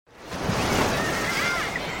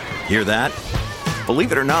Hear that?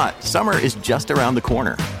 Believe it or not, summer is just around the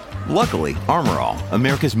corner. Luckily, Armor All,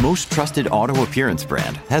 America's most trusted auto appearance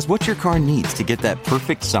brand, has what your car needs to get that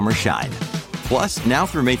perfect summer shine. Plus, now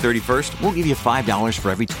through May 31st, we'll give you $5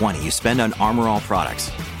 for every $20 you spend on Armor All products.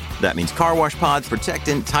 That means car wash pods,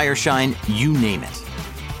 protectant, tire shine, you name it.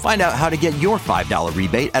 Find out how to get your $5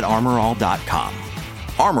 rebate at armorall.com.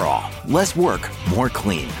 Armor All, less work, more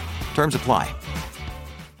clean. Terms apply.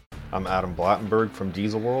 I'm Adam Blattenberg from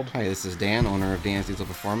Diesel World. Hi, this is Dan, owner of Dan's Diesel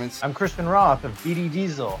Performance. I'm Christian Roth of BD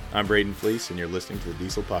Diesel. I'm Braden Fleece, and you're listening to the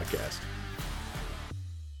Diesel Podcast.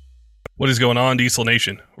 What is going on, Diesel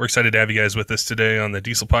Nation? We're excited to have you guys with us today on the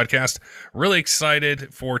Diesel Podcast. Really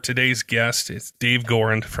excited for today's guest. It's Dave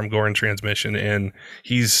Gorand from Gorand Transmission, and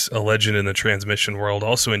he's a legend in the transmission world,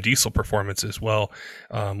 also in diesel performance as well,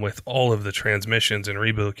 with all of the transmissions and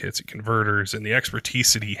rebuild kits and converters and the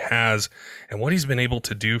expertise that he has and what he's been able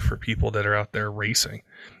to do for people that are out there racing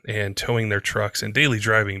and towing their trucks and daily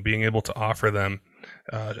driving, being able to offer them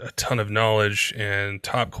a ton of knowledge and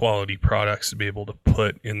top quality products to be able to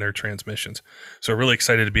put in their transmissions. So really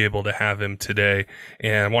excited to be able to have him today.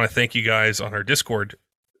 And I want to thank you guys on our Discord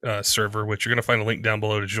server, which you're going to find a link down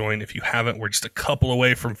below to join. If you haven't, we're just a couple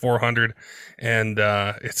away from 400, and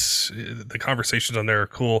the conversations on there are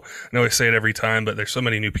cool. I know I say it every time, but there's so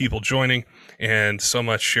many new people joining and so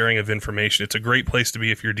much sharing of information. It's a great place to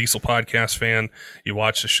be if you're a Diesel Podcast fan. You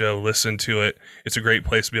watch the show, listen to it. It's a great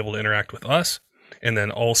place to be able to interact with us, and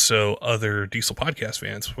then also other Diesel Podcast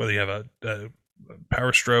fans, whether you have a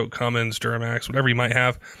Power Stroke, Cummins, Duramax, whatever you might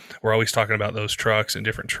have. We're always talking about those trucks and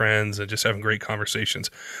different trends and just having great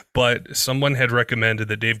conversations. But someone had recommended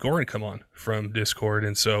that Dave Gorand come on from Discord,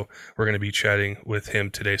 and so we're going to be chatting with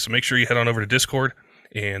him today. So make sure you head on over to Discord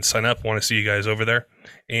and sign up. Want to see you guys over there.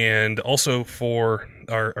 And also for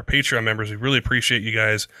our Patreon members, we really appreciate you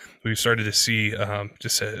guys. We've started to see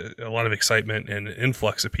just a lot of excitement and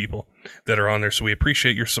influx of people that are on there. So we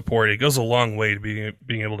appreciate your support. It goes a long way to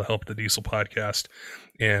being able to help the Diesel Podcast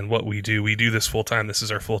and what we do. We do this full time. This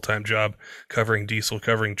is our full-time job, covering diesel,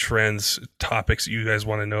 covering trends, topics that you guys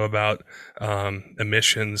want to know about,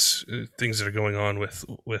 emissions, things that are going on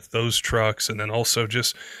with those trucks, and then also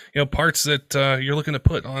just parts that you're looking to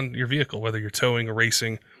put on your vehicle, whether you're towing or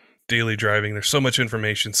racing, daily driving. There's so much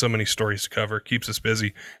information, so many stories to cover. Keeps us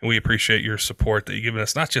busy, and we appreciate your support that you've given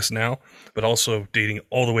us, not just now, but also dating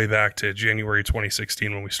all the way back to January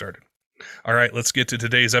 2016 when we started. All right, let's get to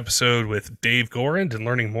today's episode with Dave Gorand and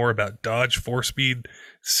learning more about Dodge 4-speed,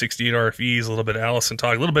 68RFE's, a little bit of Allison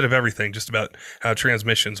talk, a little bit of everything, just about how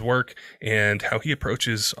transmissions work and how he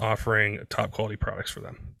approaches offering top quality products for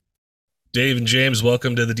them. Dave and James,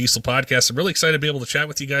 welcome to the Diesel Podcast. I'm really excited to be able to chat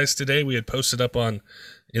with you guys today. We had posted up on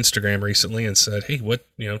Instagram recently and said, hey, what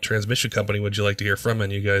transmission company would you like to hear from?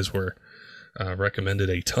 And you guys were recommended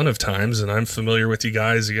a ton of times, and I'm familiar with you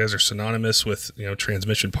guys. You guys are synonymous with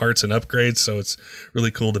transmission parts and upgrades, so it's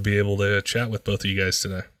really cool to be able to chat with both of you guys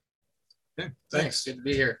today. Yeah, thanks. Good to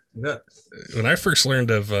be here. Good. When I first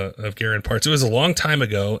learned of Gorand Parts, it was a long time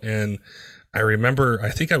ago, and I remember, I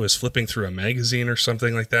think I was flipping through a magazine or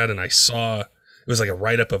something like that, and I saw, it was like a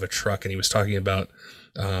write-up of a truck, and he was talking about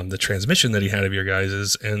the transmission that he had of your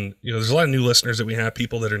guys's. And there's a lot of new listeners that we have,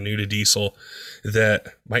 people that are new to diesel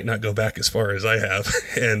that might not go back as far as I have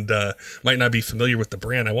and might not be familiar with the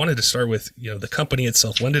brand. I wanted to start with the company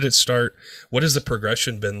itself. When did it start? What has the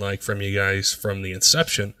progression been like from you guys from the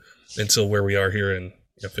inception until where we are here in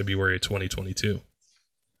February 2022?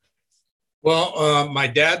 Well, my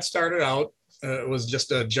dad started out, it was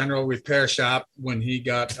just a general repair shop when he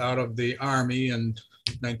got out of the Army in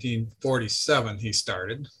 1947. He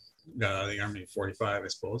started the Army 45, I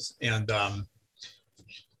suppose. And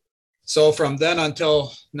so from then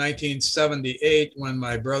until 1978, when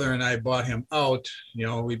my brother and I bought him out,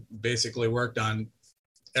 we basically worked on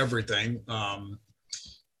everything,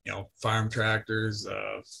 farm tractors,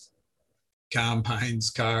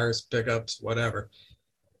 combines, cars, pickups, whatever.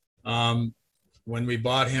 When we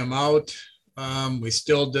bought him out, we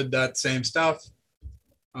still did that same stuff.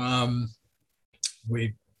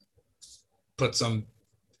 We put some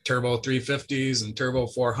turbo 350s and turbo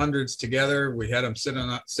 400s together. We had them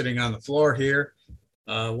sitting on the floor here.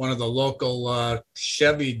 One of the local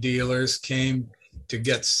Chevy dealers came to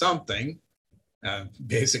get something,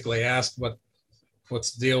 basically asked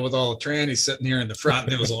what's the deal with all the trannies sitting here in the front.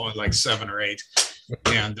 And it was only like 7 or 8.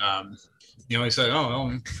 And, he said,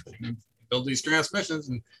 oh, build these transmissions.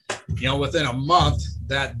 And, within a month,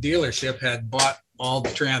 that dealership had bought all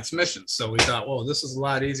the transmissions. So we thought, well, this is a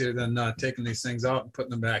lot easier than taking these things out and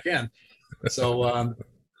putting them back in. So,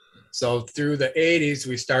 so through the 80s,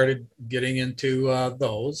 we started getting into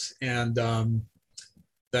those. And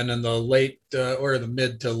Then in the late or the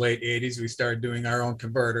mid to late 80s, we started doing our own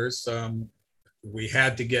converters. We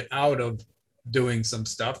had to get out of doing some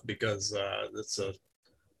stuff because it's a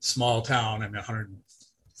small town. I mean,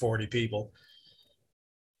 140 people.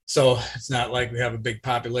 So it's not like we have a big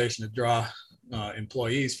population to draw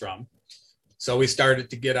employees from. So we started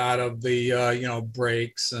to get out of the,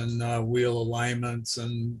 brakes and wheel alignments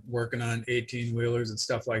and working on 18 wheelers and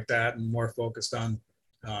stuff like that, and more focused on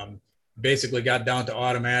basically got down to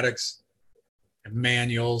automatics and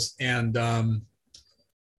manuals and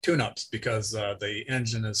tune-ups because the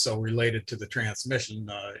engine is so related to the transmission,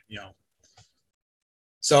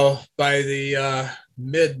 So by the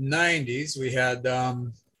mid 90s, we had,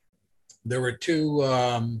 there were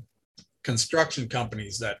two construction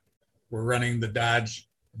companies that were running the Dodge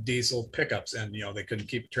diesel pickups, and, they couldn't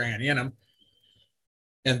keep a tranny in them.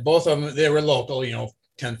 And both of them, they were local,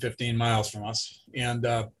 10, 15 miles from us. And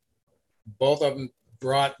both of them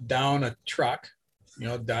brought down a truck,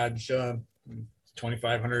 Dodge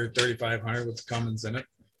 2500, 3500 with the Cummins in it.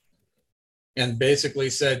 And basically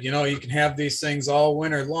said, you can have these things all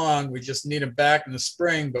winter long. We just need them back in the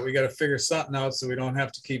spring, but we got to figure something out so we don't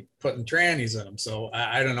have to keep putting trannies in them. So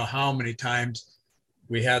I don't know how many times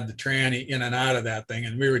we had the tranny in and out of that thing,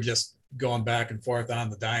 and we were just going back and forth on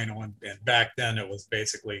the dyno. And back then it was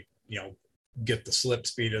basically, get the slip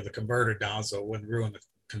speed of the converter down so it wouldn't ruin the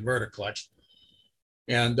converter clutch.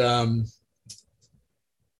 And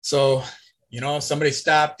so, somebody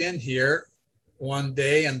stopped in here one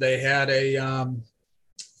day and they had they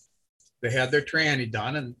had their tranny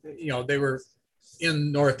done, and they were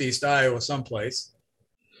in Northeast Iowa someplace,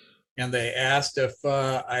 and they asked if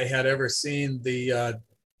I had ever seen the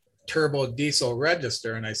turbo diesel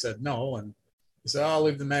register, and I said no, and he said, I'll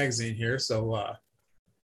leave the magazine here. So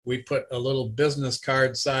we put a little business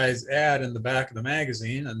card size ad in the back of the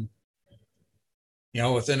magazine, and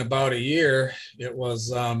within about a year, it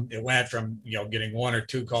was it went from getting 1 or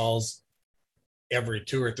 2 calls every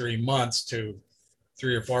 2 or 3 months to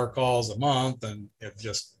 3 or 4 calls a month. And it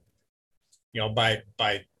just, by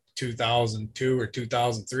 2002 or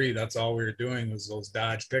 2003, that's all we were doing was those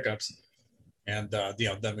Dodge pickups. And,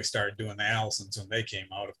 then we started doing the Allisons when they came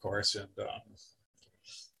out, of course. And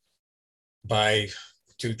by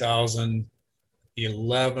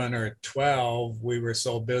 2011 or 12, we were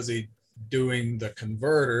so busy doing the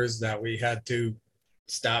converters that we had to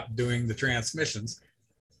stop doing the transmissions.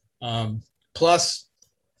 Plus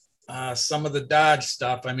some of the Dodge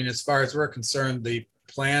stuff. I mean, as far as we're concerned, the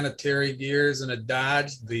planetary gears in a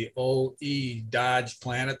Dodge, the OE Dodge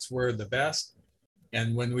Planets were the best.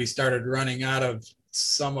 And when we started running out of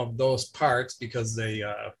some of those parts because they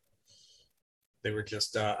were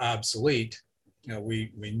just obsolete,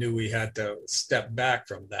 we knew we had to step back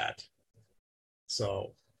from that.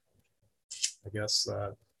 So I guess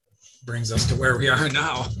brings us to where we are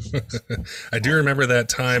now. I do remember that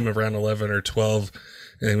time around 11 or 12,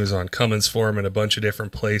 and it was on Cummins Forum in a bunch of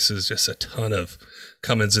different places. Just a ton of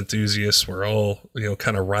Cummins enthusiasts were all,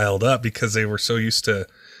 kind of riled up because they were so used to,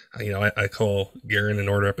 I call Garen and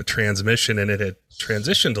order up a transmission, and it had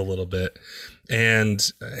transitioned a little bit.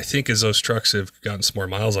 And I think as those trucks have gotten some more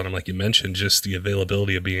miles on them, like you mentioned, just the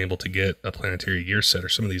availability of being able to get a planetary gear set or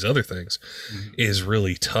some of these other things is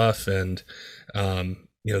really tough. And,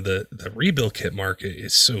 the rebuild kit market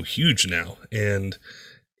is so huge now, and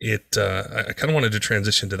I kind of wanted to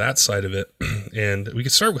transition to that side of it. And we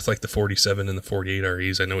could start with like the 47 and the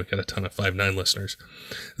 68REs. I know we've got a ton of 5.9 listeners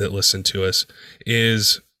that listen to us.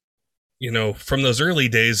 Is, from those early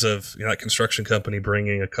days of, that construction company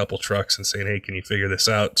bringing a couple trucks and saying, hey, can you figure this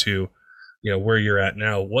out, to, where you're at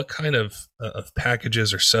now, what kind of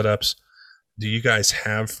packages or setups do you guys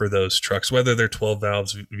have for those trucks, whether they're 12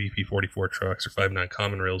 valves VP44 trucks or 5.9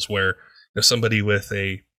 common rails, where somebody with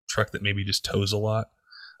a truck that maybe just tows a lot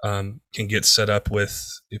can get set up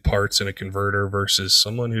with parts and a converter versus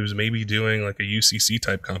someone who's maybe doing like a UCC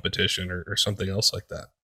type competition or something else like that?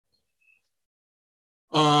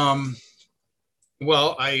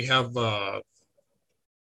 Well, I have, I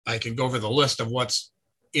can go over the list of what's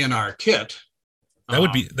in our kit.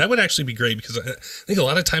 That would actually be great, because I think a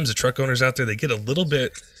lot of times the truck owners out there, they get a little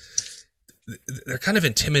bit, they're kind of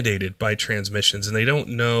intimidated by transmissions, and they don't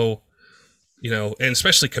know, and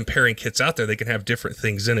especially comparing kits out there, they can have different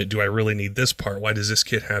things in it. Do I really need this part? Why does this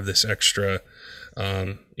kit have this extra,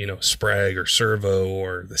 sprag or servo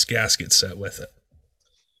or this gasket set with it?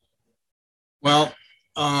 Well,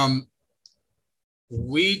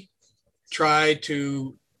 we try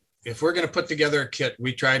to, if we're going to put together a kit,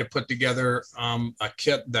 we try to put together a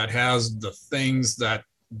kit that has the things that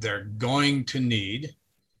they're going to need.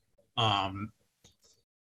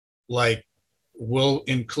 Like will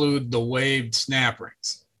include the waved snap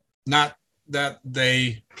rings. Not that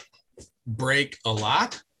they break a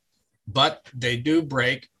lot, but they do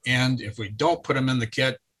break. And if we don't put them in the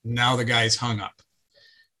kit, now the guy's hung up.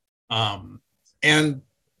 And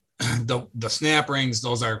the snap rings,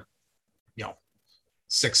 those are, $6,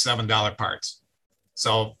 $7 parts.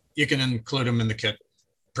 So you can include them in the kit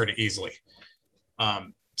pretty easily.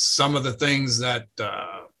 Some of the things that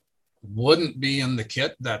wouldn't be in the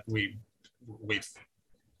kit that we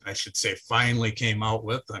I should say finally came out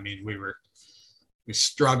with. I mean, we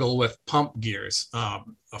struggle with pump gears. A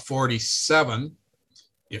 47,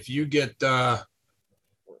 if you get,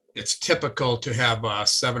 it's typical to have a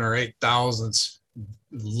 7 or 8 thousandths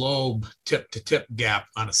lobe tip to tip gap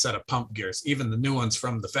on a set of pump gears, even the new ones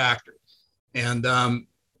from the factory. And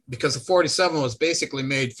because the 47 was basically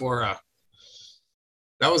made for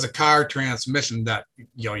that was a car transmission that,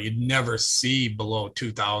 you'd never see below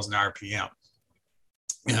 2000 RPM.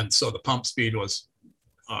 And so the pump speed was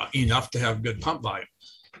enough to have good pump volume.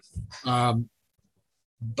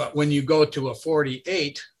 But when you go to a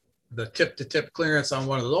 48, the tip to tip clearance on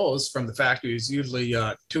one of those from the factory is usually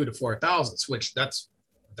 2 to 4 thousandths, which that's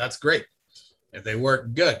great. If they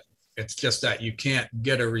work good, it's just that you can't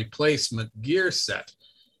get a replacement gear set.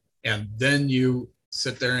 And then you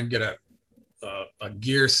sit there and get a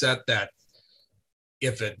gear set that,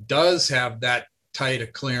 if it does have that tight a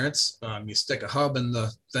clearance, you stick a hub in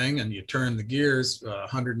the thing and you turn the gears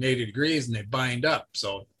 180 degrees and they bind up.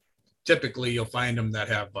 So typically you'll find them that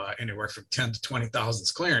have anywhere from 10 to 20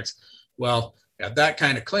 thousandths clearance. Well, at that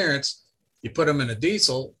kind of clearance, you put them in a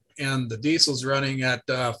diesel, and the diesel's running at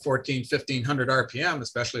 1500 RPM,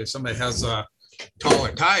 especially if somebody has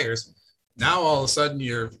taller tires. Now all of a sudden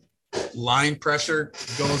your line pressure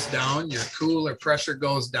goes down, your cooler pressure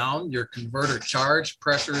goes down, your converter charge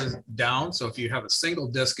pressure is down. So if you have a single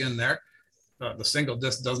disc in there, the single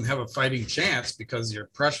disc doesn't have a fighting chance because your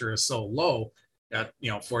pressure is so low at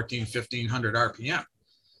 1500 RPM.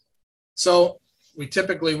 So we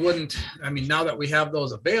typically wouldn't, now that we have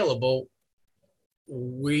those available,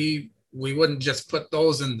 we wouldn't just put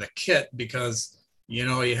those in the kit because you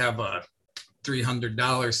have a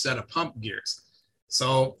 $300 set of pump gears.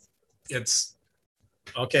 So it's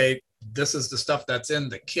okay, this is the stuff that's in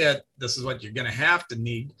the kit, this is what you're going to have to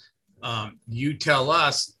need. You tell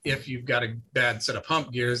us if you've got a bad set of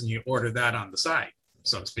pump gears and you order that on the side,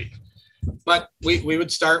 so to speak. But we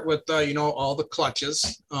would start with all the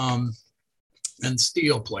clutches and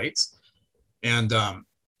steel plates, and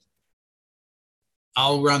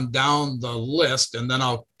I'll run down the list, and then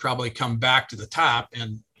I'll probably come back to the top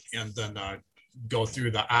and then go through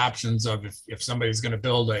the options of if somebody's going to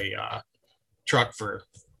build a truck for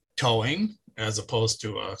towing as opposed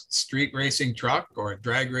to a street racing truck or a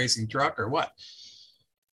drag racing truck or what.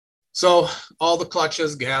 So all the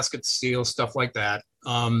clutches, gaskets, seals, stuff like that.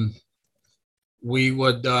 We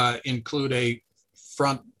would include a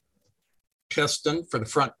front piston for the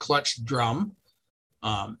front clutch drum.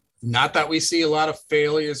 Not that we see a lot of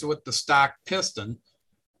failures with the stock piston,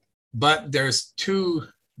 but there's two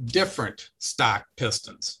different stock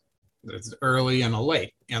pistons. There's early and a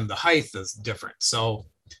late, and the height is different. So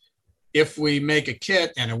if we make a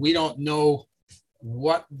kit and we don't know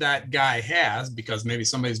what that guy has, because maybe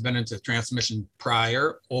somebody's been into transmission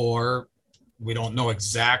prior, or we don't know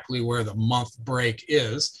exactly where the month break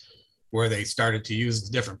is, where they started to use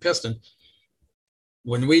the different piston.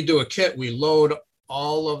 When we do a kit, we load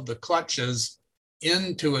all of the clutches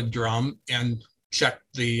into a drum and check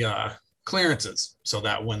the clearances so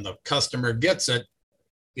that when the customer gets it,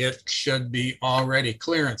 it should be already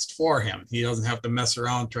clearanced for him. He doesn't have to mess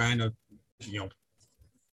around trying to,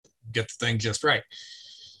 get the thing just right.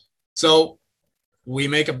 So we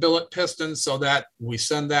make a billet piston so that we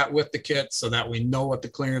send that with the kit so that we know what the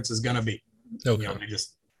clearance is going to be. Okay. We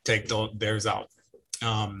just take theirs out.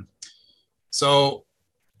 So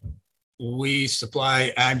we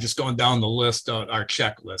supply, I'm just going down the list, our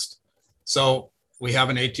checklist. So we have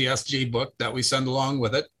an ATSG book that we send along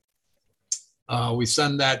with it. We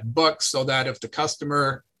send that book so that if the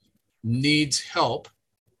customer needs help,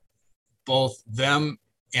 both them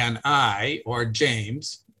and I, or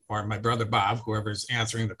James, or my brother Bob, whoever's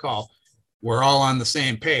answering the call, we're all on the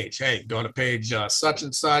same page. Hey, go to page such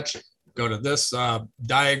and such, go to this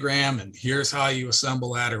diagram, and here's how you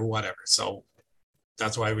assemble that or whatever. So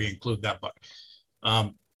that's why we include that book.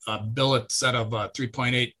 A billet set of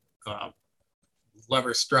 3.8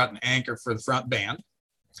 lever strut and anchor for the front band.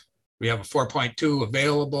 We have a 4.2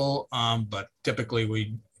 available, but typically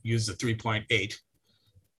we use the 3.8.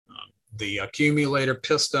 The accumulator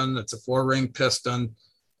piston, it's a 4-ring piston,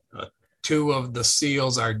 two of the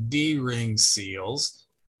seals are D-ring seals,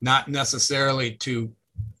 not necessarily to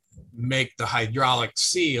make the hydraulic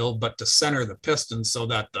seal, but to center the piston so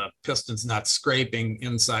that the piston's not scraping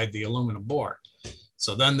inside the aluminum bore.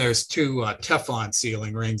 So then there's two Teflon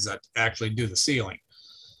sealing rings that actually do the sealing.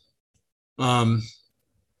 A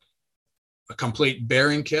complete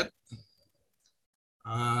bearing kit.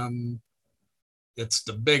 It's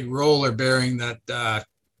the big roller bearing that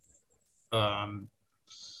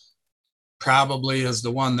probably is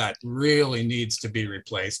the one that really needs to be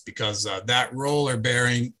replaced, because that roller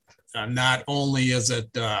bearing, not only is it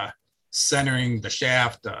centering the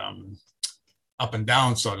shaft up and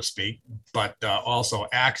down, so to speak, but also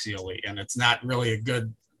axially, and it's not really a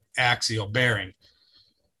good axial bearing.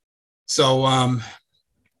 So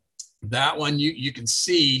that one you can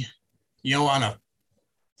see, you know, on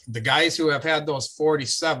the guys who have had those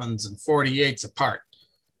 47s and 48s apart,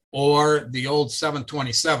 or the old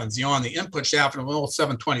 727s, you know, on the input shaft of an old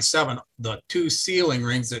 727, the two sealing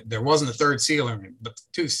rings, there wasn't a third sealing ring, but the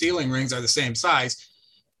two sealing rings are the same size.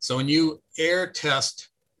 So when you air test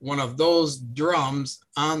one of those drums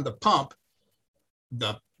on the pump,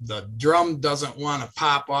 the drum doesn't want to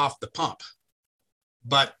pop off the pump.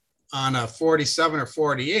 But on a 47 or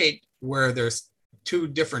 48, where there's two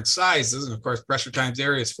different sizes, and of course pressure times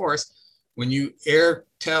area is force, when you air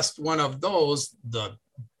test one of those, the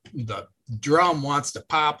drum wants to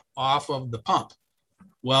pop off of the pump.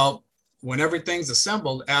 Well, when everything's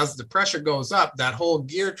assembled, as the pressure goes up, that whole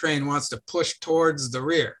gear train wants to push towards the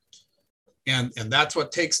rear, and that's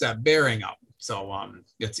what takes that bearing out. So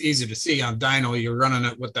it's easy to see on dyno. You're running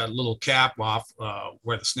it with that little cap off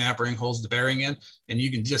where the snap ring holds the bearing in, and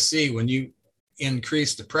you can just see when you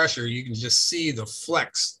increase the pressure, you can just see the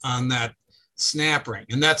flex on that snap ring,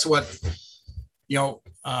 and that's what, you know,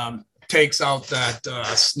 takes out that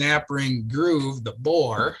snap ring groove, the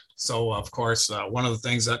bore. So of course, one of the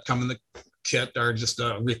things that come in the kit are just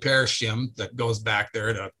a repair shim that goes back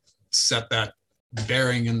there to set that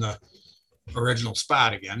bearing in the original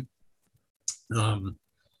spot again.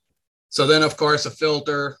 So then of course a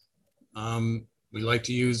filter, we like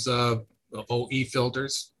to use OE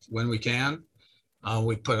filters when we can.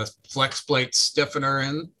 We put a flex plate stiffener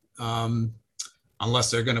in,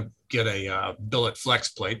 unless they're going to get a billet flex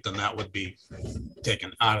plate, then that would be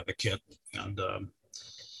taken out of the kit. And a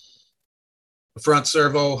front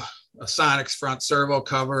servo, a Sonex front servo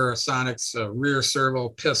cover, a Sonex rear servo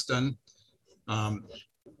piston.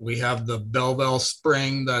 We have the Belleville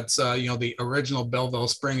spring that's, you know, the original Belleville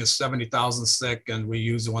spring is 70 thousandths thick, and we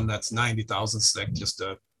use one that's 90 thousandths thick just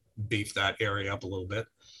to beef that area up a little bit.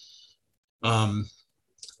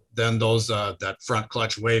 Then those, that front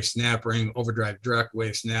clutch wave snap ring, overdrive direct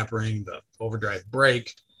wave snap ring, the overdrive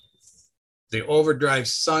brake, the overdrive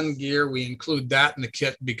sun gear, we include that in the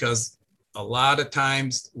kit because a lot of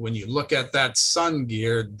times when you look at that sun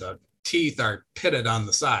gear, the teeth are pitted on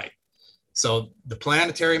the side. So the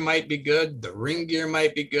planetary might be good, the ring gear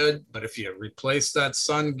might be good, but if you replace that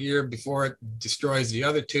sun gear before it destroys the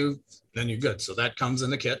other two, then you're good. So that comes in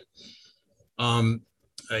the kit.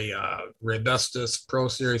 A Rebestos Pro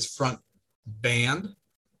Series front band.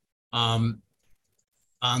 On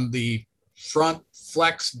the front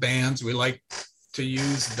flex bands, we like to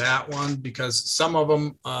use that one because some of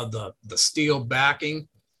them, the steel backing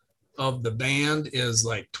of the band is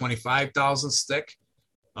like 25 thousandths thick.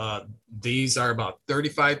 These are about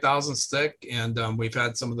 35 thousandths thick, and we've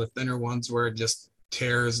had some of the thinner ones where it just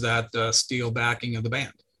tears that steel backing of the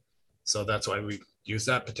band. So that's why we use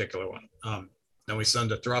that particular one. Then we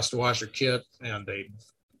send a thrust washer kit and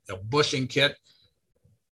a bushing kit.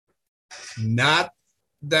 Not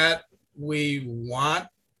that we want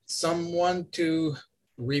someone to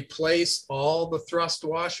replace all the thrust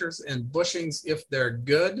washers and bushings if they're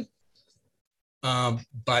good,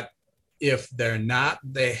 but if they're not,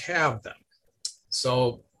 they have them.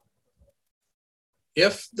 So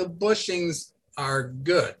if the bushings are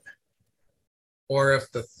good, or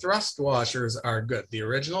if the thrust washers are good, the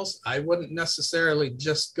originals, I wouldn't necessarily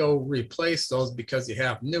just go replace those because you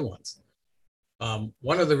have new ones.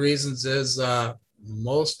 One of the reasons is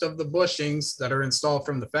most of the bushings that are installed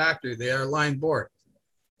from the factory, they are line bored.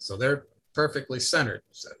 So they're perfectly centered.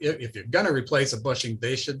 So if you're gonna replace a bushing,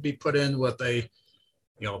 they should be put in with a,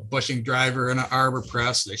 you know, bushing driver and an arbor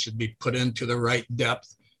press. They should be put into the right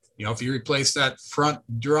depth. You know, if you replace that front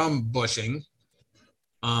drum bushing,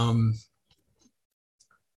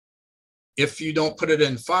 if you don't put it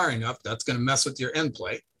in far enough, that's going to mess with your end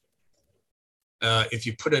plate. If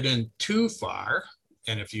you put it in too far,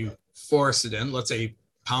 and if you force it in, let's say you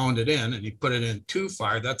pound it in and you put it in too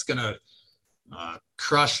far, that's going to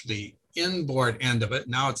crush the inboard end of it.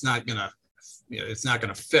 Now it's not going to it's not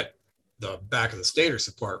going to fit the back of the stator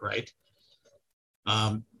support right.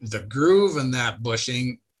 The groove in that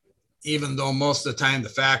bushing, even though most of the time the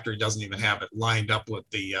factory doesn't even have it lined up with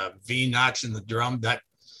the V notch in the drum,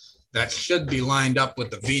 that should be lined up with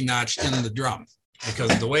the V notch in the drum,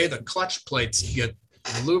 because the way the clutch plates get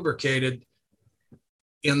lubricated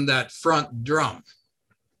in that front drum,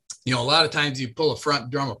 a lot of times you pull a front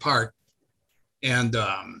drum apart, and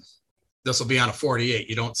this will be on a 48.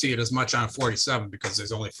 You don't see it as much on a 47 because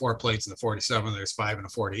there's only 4 plates in the 47. There's 5 in a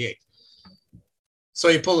 48. So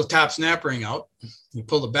you pull the top snap ring out, you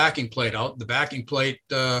pull the backing plate out. The backing plate,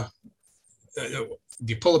 you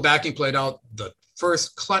pull the backing plate out, the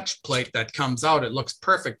first clutch plate that comes out, it looks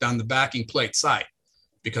perfect on the backing plate side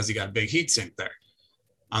because you got a big heat sink there.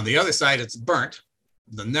 On the other side, it's burnt.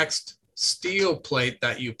 The next steel plate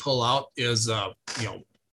that you pull out is,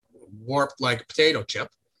 warped like a potato chip.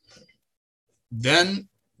 Then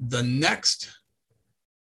the next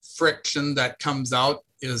friction that comes out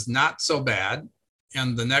is not so bad.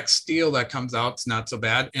 And the next steel that comes out is not so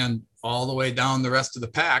bad. And all the way down the rest of the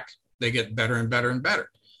pack, they get better and better and better.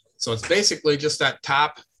 So it's basically just that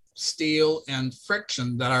top steel and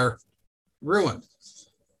friction that are ruined.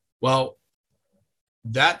 Well,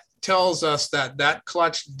 that tells us that that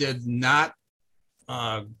clutch did not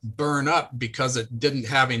burn up because it didn't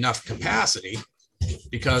have enough capacity.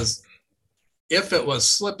 Because if it was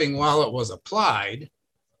slipping while it was applied,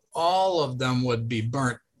 all of them would be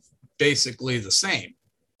burnt basically the same,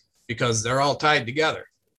 because they're all tied together.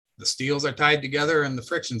 The steels are tied together and the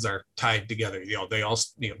frictions are tied together. They all,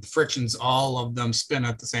 the frictions, all of them spin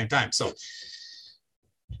at the same time. So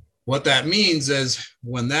what that means is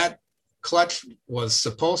when that clutch was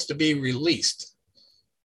supposed to be released,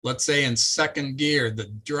 let's say in second gear, the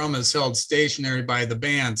drum is held stationary by the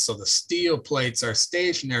band. So the steel plates are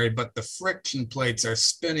stationary, but the friction plates are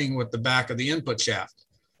spinning with the back of the input shaft.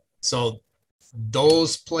 So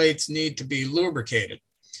those plates need to be lubricated.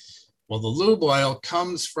 Well, the lube oil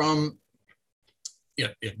comes from,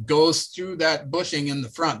 it goes through that bushing in the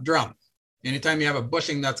front drum. Anytime you have a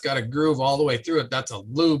bushing that's got a groove all the way through it, that's a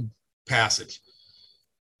lube passage.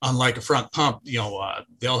 Unlike a front pump,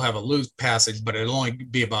 they'll have a lube passage, but it'll only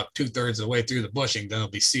be about 2/3 of the way through the bushing. Then it'll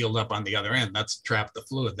be sealed up on the other end. That's trapped the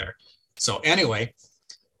fluid there. So anyway,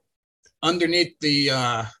 underneath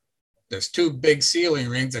the, there's 2 big sealing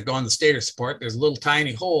rings that go on the stator support. There's a little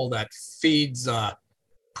tiny hole that feeds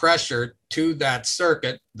pressure to that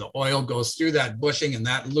circuit. The oil goes through that bushing and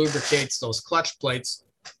that lubricates those clutch plates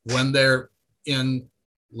when they're in,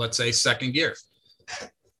 let's say, second gear.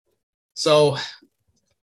 So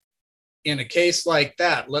in a case like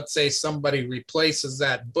that, let's say somebody replaces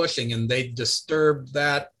that bushing and they disturb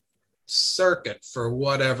that circuit for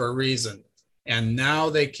whatever reason, and now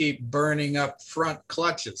they keep burning up front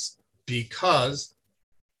clutches because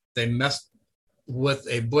they messed with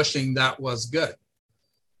a bushing that was good.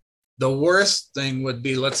 The worst thing would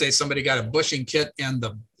be, let's say somebody got a bushing kit and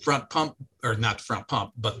the front pump, or not front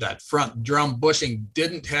pump, but that front drum bushing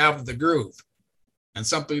didn't have the groove. And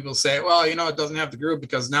some people say, well, it doesn't have the groove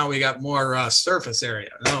because now we got more surface area.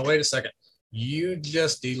 No, wait a second. You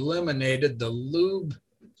just eliminated the lube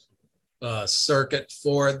circuit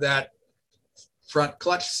for that front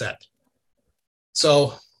clutch set.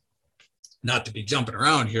 So not to be jumping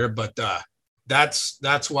around here, but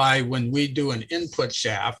that's why when we do an input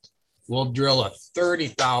shaft, we'll drill a 30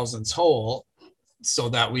 thousandths hole so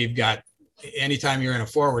that we've got, anytime you're in a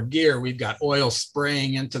forward gear, we've got oil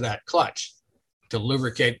spraying into that clutch to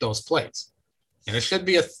lubricate those plates. And it should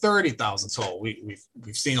be a 30 thousandths hole. We've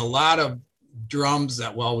seen a lot of drums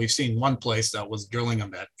that, we've seen one place that was drilling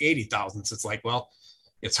them at 80 thousandths. It's like,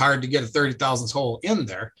 it's hard to get a 30 thousandths hole in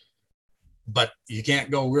there, but you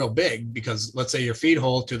can't go real big because let's say your feed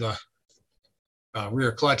hole to the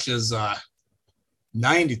rear clutch is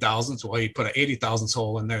 90 thousandths. Well, you put an 80 thousandths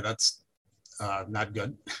hole in there. That's not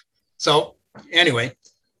good. So anyway,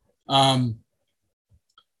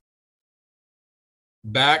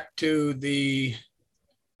 back to the,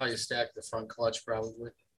 How you stack the front clutch probably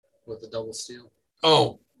with the double steel.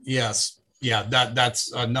 Oh, yes. Yeah,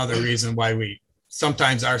 that's another reason why we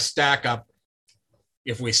sometimes our stack up,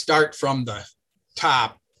 if we start from the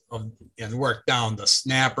top and work down, the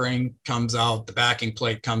snap ring comes out, the backing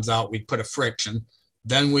plate comes out, we'd put a friction.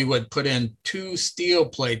 Then we would put in 2 steel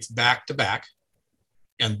plates back to back,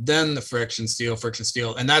 and then the friction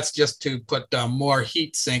steel. And that's just to put more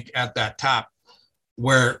heat sink at that top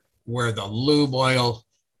where the lube oil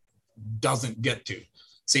doesn't get to.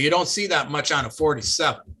 So you don't see that much on a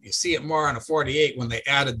 47. You see it more on a 48 when they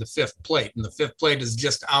added the 5th plate, and the 5th plate is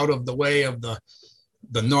just out of the way of the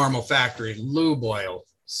normal factory lube oil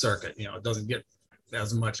circuit. It doesn't get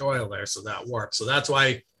as much oil there, so that works. So that's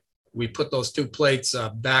why we put those two plates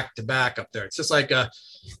back to back up there. It's just like, the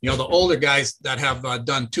older guys that have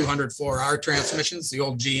done 204R transmissions, the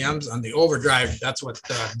old GMs on the overdrive, that's what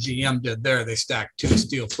GM did there. They stacked two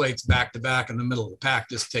steel plates back to back in the middle of the pack,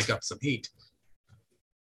 just to take up some heat.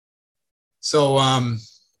 So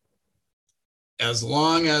as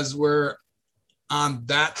long as we're on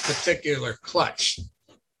that particular clutch,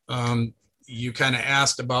 you kind of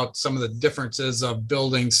asked about some of the differences of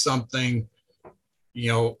building something,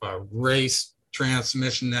 a race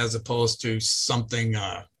transmission as opposed to something,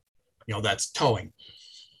 that's towing.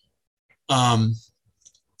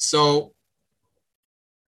 So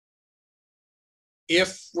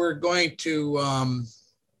if we're going to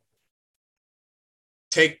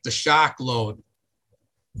take the shock load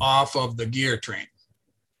off of the gear train,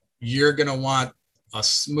 you're going to want a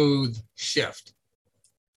smooth shift.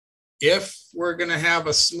 If we're going to have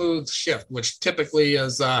a smooth shift, which typically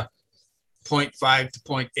is 0.5 to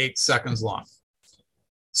 0.8 seconds long.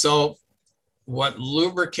 So what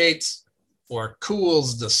lubricates or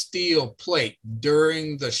cools the steel plate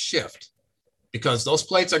during the shift, because those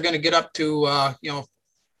plates are going to get up to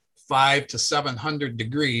 500 to 700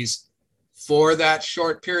 degrees for that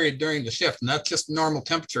short period during the shift, and that's just normal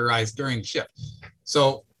temperature rise during the shift.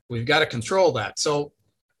 So we've got to control that. So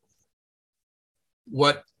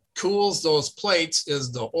what cools those plates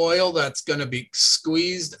is the oil that's going to be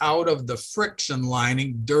squeezed out of the friction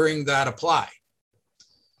lining during that apply.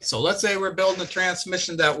 So let's say we're building a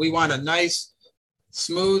transmission that we want a nice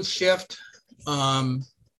smooth shift,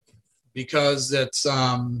 because it's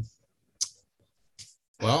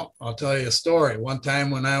well, I'll tell you a story. One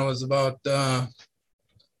time when I was about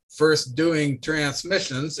first doing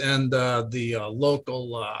transmissions, and the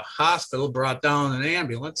local hospital brought down an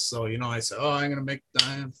ambulance. So, I said, I'm going to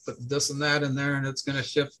put this and that in there, and it's going to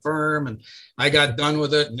shift firm. And I got done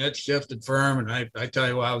with it, and it shifted firm. And I tell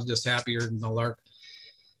you what, I was just happier than the lark.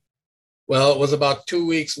 Well, it was about 2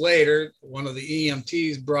 weeks later, one of the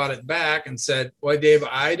EMTs brought it back and said, boy, Dave,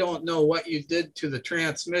 I don't know what you did to the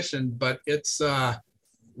transmission, but it's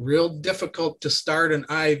real difficult to start an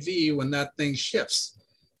IV when that thing shifts.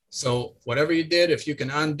 So whatever you did, if you can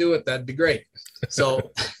undo it, that'd be great.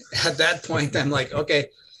 So at that point, I'm like, okay,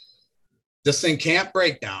 this thing can't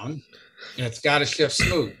break down, and it's got to shift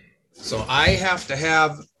smooth. So I have to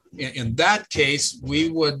have, in that case, we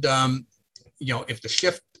would, if the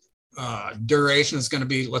shift duration is going to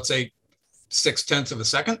be, let's say, 0.6 of a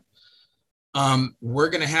second, we're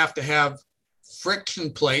going to have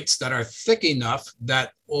friction plates that are thick enough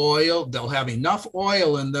that they'll have enough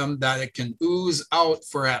oil in them that it can ooze out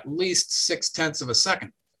for at least 0.6 of a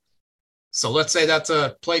second. So let's say that's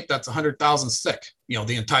a plate that's 100 thousandths thick,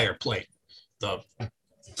 the entire plate, the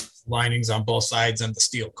linings on both sides and the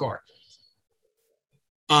steel core.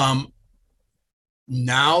 Now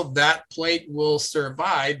that plate will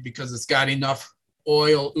survive because it's got enough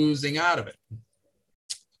oil oozing out of it.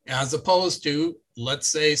 As opposed to, let's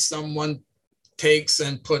say someone takes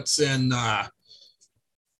and puts in a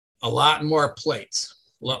lot more plates.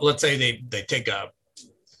 Let's say they take a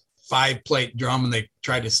 5-plate drum and they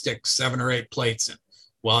try to stick 7 or 8 plates in.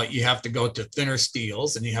 Well, you have to go to thinner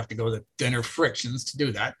steels and you have to go to thinner frictions to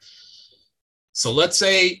do that. So let's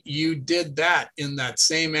say you did that in that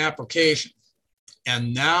same application.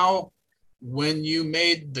 And now when you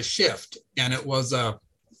made the shift, and it was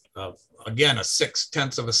again, a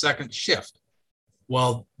 0.6 of a second shift.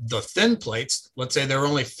 Well, the thin plates, let's say they're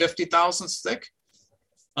only 50 thousandths thick.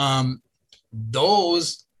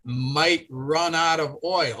 Those might run out of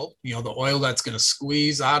oil, the oil that's going to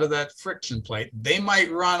squeeze out of that friction plate. They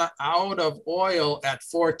might run out of oil at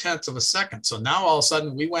 0.4 of a second. So now all of a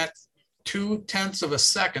sudden we went 0.2 of a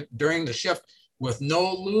second during the shift with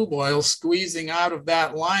no lube oil squeezing out of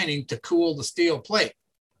that lining to cool the steel plate.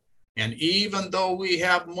 And even though we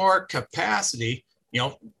have more capacity,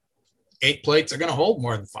 8 plates are going to hold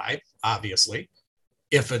more than 5, obviously,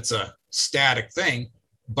 if it's a static thing,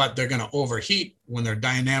 but they're going to overheat when they're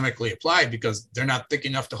dynamically applied because they're not thick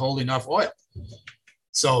enough to hold enough oil.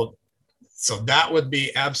 So that would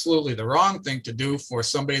be absolutely the wrong thing to do for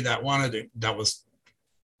somebody that was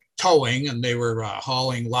towing and they were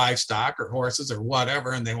hauling livestock or horses or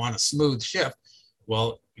whatever, and they want a smooth shift.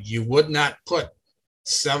 Well, you would not put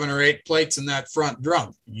 7 or 8 plates in that front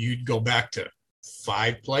drum. You'd go back to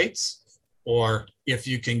 5 plates, or if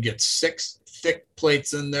you can get 6 thick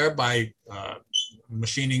plates in there by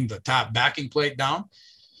machining the top backing plate down,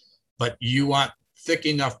 but you want thick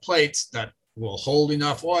enough plates that will hold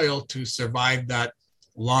enough oil to survive that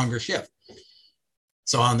longer shift.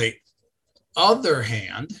 So on the other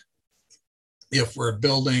hand, if we're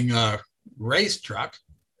building a race truck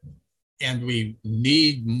and we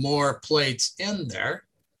need more plates in there,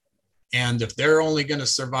 and if they're only going to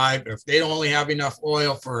survive, if they only have enough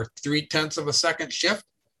oil for 0.3 of a second shift,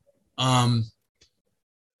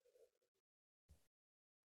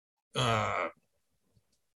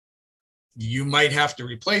 you might have to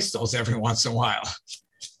replace those every once in a while.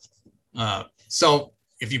 So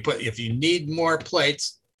if you need more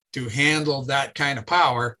plates to handle that kind of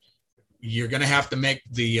power, you're going to have to make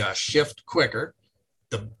the shift quicker.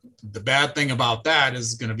 The bad thing about that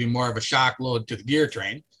is going to be more of a shock load to the gear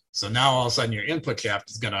train. So now all of a sudden your input shaft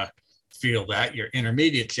is going to feel that. Your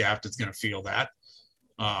intermediate shaft is going to feel that.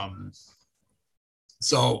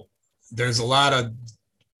 So there's a lot of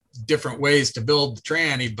different ways to build the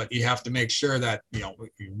tranny, but you have to make sure that,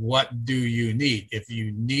 what do you need? If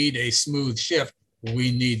you need a smooth shift,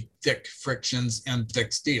 we need thick frictions and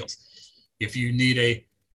thick steels. If you need a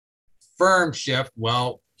firm shift,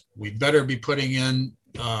 well, we better be putting in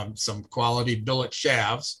some quality billet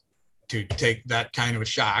shafts to take that kind of a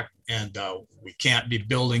shock, and we can't be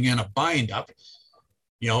building in a bind up.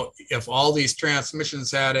 If all these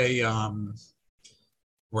transmissions had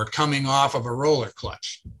were coming off of a roller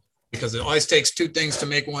clutch, because it always takes two things to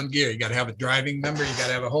make one gear. You got to have a driving member, you got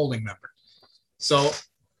to have a holding member. So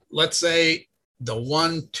let's say the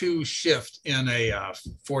 1-2 shift in a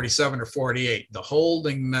 47 or 48, the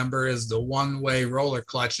holding member is the one-way roller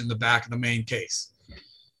clutch in the back of the main case.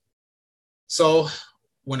 So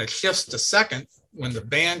when it shifts to second, when the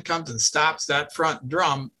band comes and stops that front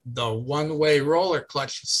drum, the one-way roller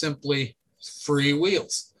clutch simply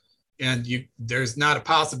freewheels, and there's not a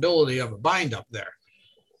possibility of a bind up there.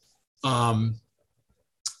 On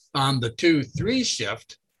the 2-3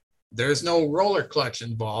 shift, there's no roller clutch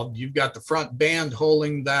involved. You've got the front band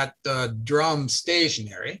holding that drum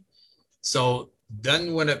stationary. So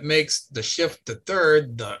then when it makes the shift to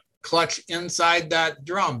third, the clutch inside that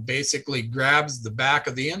drum basically grabs the back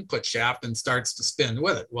of the input shaft and starts to spin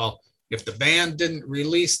with it. Well, if the band didn't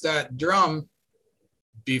release that drum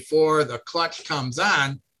before the clutch comes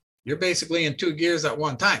on, you're basically in 2 gears at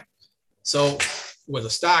one time. So with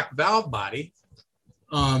a stock valve body,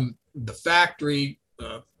 the factory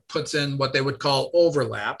puts in what they would call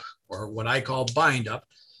overlap, or what I call bind up.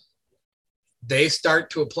 They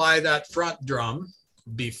start to apply that front drum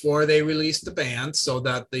before they release the band, so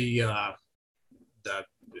that the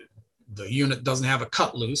unit doesn't have a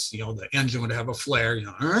cut loose. The engine would have a flare,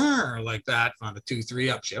 like that on the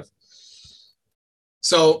 2-3 upshift.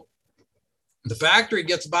 So the factory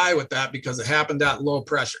gets by with that because it happened at low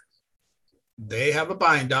pressure. They have a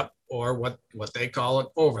bind up, or what they call it,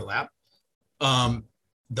 overlap.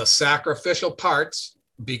 The sacrificial parts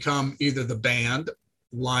become either the band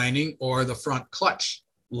lining or the front clutch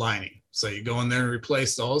lining. So you go in there and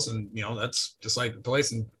replace those, and that's just like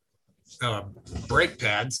replacing brake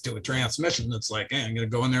pads to a transmission. It's like, hey, I'm going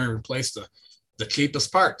to go in there and replace the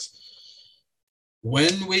cheapest parts.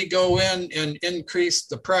 When we go in and increase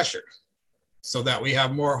the pressure so that we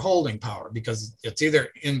have more holding power, because it's either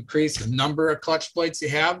increase the number of clutch plates you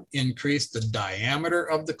have, increase the diameter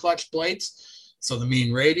of the clutch plates, so the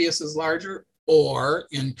mean radius is larger, or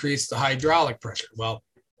increase the hydraulic pressure. Well,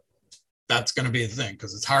 that's going to be the thing,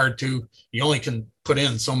 because it's hard to, you only can put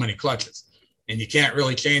in so many clutches, and you can't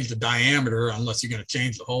really change the diameter unless you're going to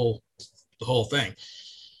change the whole thing.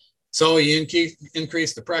 So you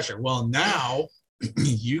increase the pressure. Well, now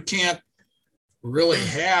you can't really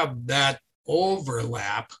have that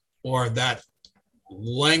overlap, or that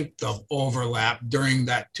length of overlap during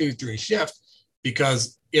that 2-3 shift,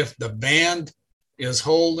 because if the band is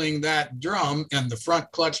holding that drum and the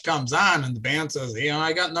front clutch comes on and the band says,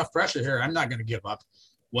 I got enough pressure here, I'm not going to give up.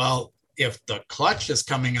 Well, if the clutch is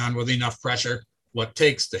coming on with enough pressure, what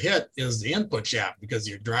takes the hit is the input shaft, because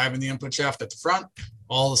you're driving the input shaft at the front.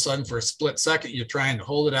 All of a sudden, for a split second, you're trying to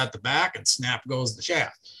hold it at the back, and snap goes the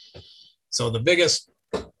shaft. So the biggest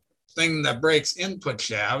thing that breaks input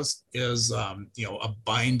shafts is, a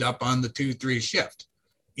bind up on the 2-3 shift,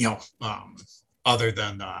 other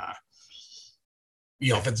than,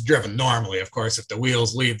 if it's driven normally. Of course, if the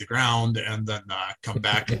wheels leave the ground and then come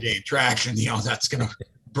back and gain traction, that's going to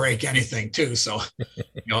break anything too. So,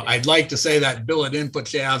 I'd like to say that billet input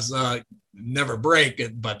shafts never break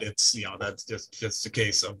it, but it's, that's just a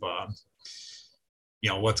case of,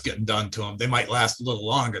 what's getting done to them. They might last a little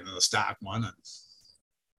longer than the stock one. And,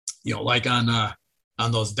 like on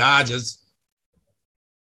those Dodges,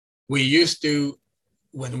 we used to,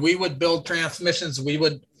 when we would build transmissions, we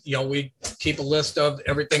would, we keep a list of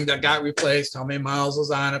everything that got replaced, how many miles was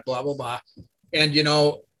on it, blah, blah, blah. And,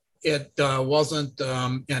 it wasn't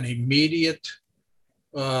an immediate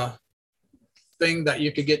thing that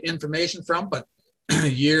you could get information from, but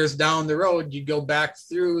years down the road, you go back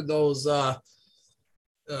through those,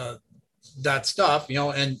 that stuff,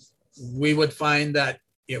 and we would find that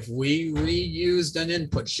if we reused an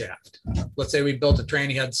input shaft, let's say we built a train,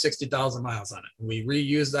 he had 60,000 miles on it. We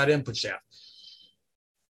reused that input shaft.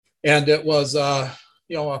 And it was, a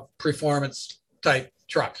performance type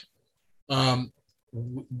truck.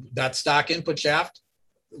 That stock input shaft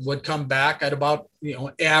would come back at about,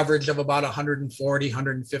 average of about 140,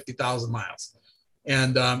 150,000 miles.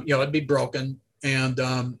 And, it'd be broken. And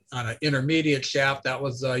on an intermediate shaft, that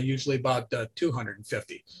was usually about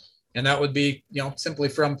 250. And that would be, simply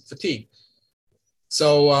from fatigue.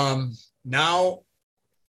 So now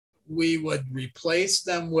we would replace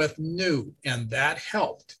them with new, and that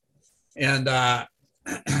helped. And,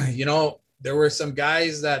 there were some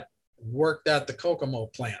guys that worked at the Kokomo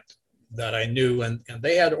plant that I knew, and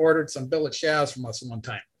they had ordered some billet shafts from us one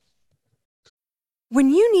time. When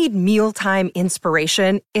you need mealtime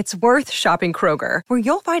inspiration, it's worth shopping Kroger, where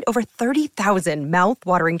you'll find over 30,000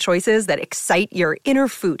 mouth-watering choices that excite your inner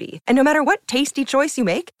foodie. And no matter what tasty choice you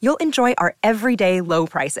make, you'll enjoy our everyday low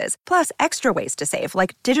prices, plus extra ways to save,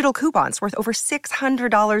 like digital coupons worth over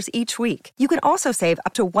 $600 each week. You can also save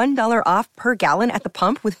up to $1 off per gallon at the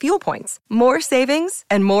pump with fuel points. More savings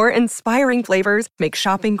and more inspiring flavors make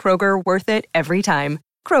shopping Kroger worth it every time.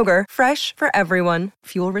 Kroger, fresh for everyone.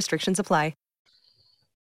 Fuel restrictions apply.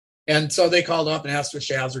 And so they called up and asked if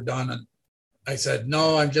shafts are done. And I said,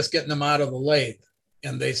 no, I'm just getting them out of the lathe.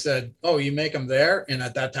 And they said, oh, you make them there? And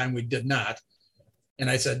at that time we did not. And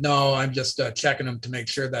I said, no, I'm just checking them to make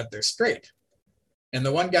sure that they're straight. And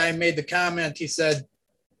the one guy made the comment, he said,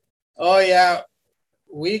 oh yeah,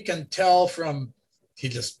 we can tell from, he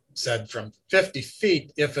just said from 50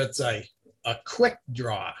 feet if it's a quick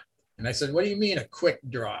draw. And I said, what do you mean a quick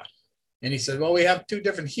draw? And he said, well, we have two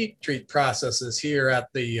different heat treat processes here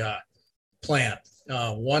at the plant.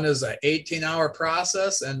 One is an 18-hour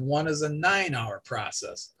process and one is a 9-hour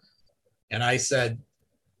process. And I said,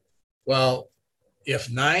 well,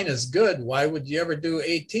 if 9 is good, why would you ever do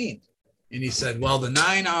 18? And he said, well, the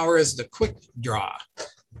 9-hour is the quick draw.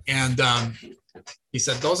 And he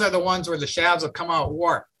said, those are the ones where the shafts will come out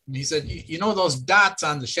warped. And he said, you know those dots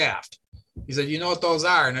on the shaft? He said, you know what those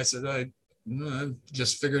are? And I said, I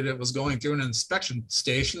just figured it was going through an inspection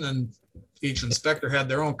station and each inspector had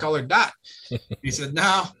their own colored dot. He said,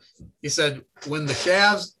 no. He said, when the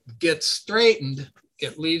shafts get straightened,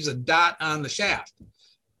 it leaves a dot on the shaft.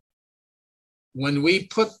 When we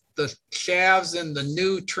put the shafts in the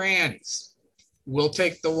new trannies, we'll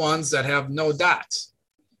take the ones that have no dots.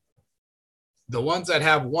 The ones that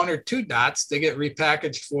have 1 or 2 dots, they get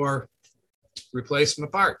repackaged for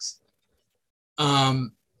replacement parts.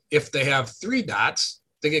 If they have 3 dots,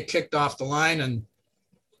 they get kicked off the line and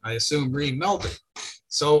I assume remelted.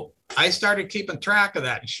 So I started keeping track of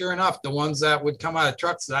that. And sure enough, the ones that would come out of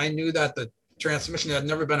trucks that I knew that the transmission had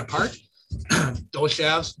never been apart, those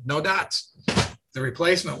shafts, no dots. The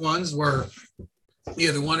replacement ones were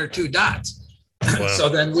either 1 or 2 dots. Wow. So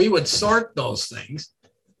then we would sort those things,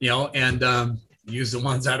 and use the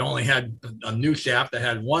ones that only had a new shaft that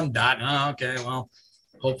had 1 dot. Oh, okay, well,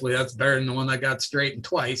 hopefully that's better than the one that got straightened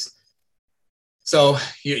twice. So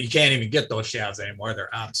you can't even get those shafts anymore.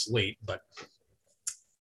 They're obsolete, but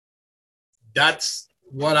that's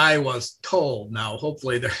what I was told. Now,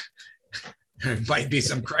 hopefully there might be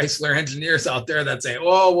some Chrysler engineers out there that say,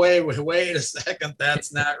 oh, wait a second,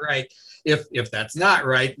 that's not right. If that's not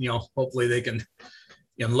right, hopefully they can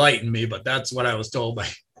enlighten me, but that's what I was told by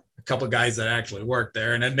a couple of guys that actually worked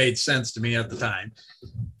there. And it made sense to me at the time.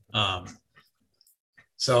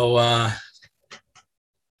 So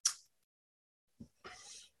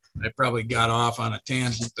I probably got off on a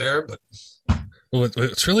tangent there, but. Well,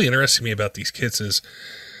 what's really interesting to me about these kits is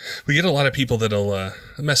we get a lot of people that'll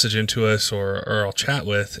message into us or I'll chat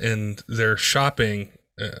with, and they're shopping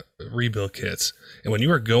rebuild kits. And when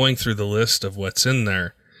you are going through the list of what's in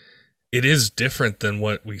there, it is different than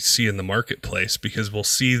what we see in the marketplace, because we'll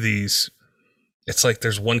see these. It's like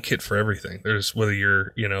there's one kit for everything. There's whether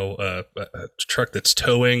you're, a truck that's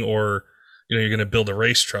towing or, you're going to build a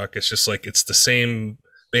race truck. It's just like it's the same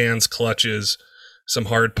bands, clutches, some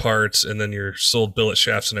hard parts, and then you're sold billet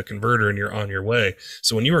shafts and a converter and you're on your way.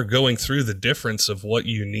 So when you are going through the difference of what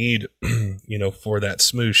you need, for that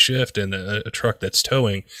smooth shift in a truck that's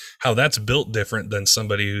towing, how that's built different than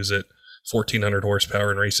somebody who's at 1,400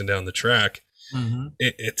 horsepower and racing down the track,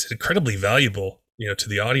 it's incredibly valuable, to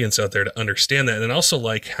the audience out there to understand that. And also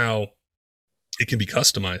like how it can be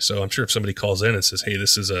customized. So I'm sure if somebody calls in and says, hey,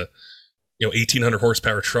 this is a, 1,800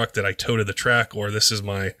 horsepower truck that I tow to the track, or this is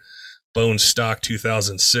my bone stock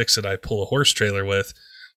 2006 that I pull a horse trailer with,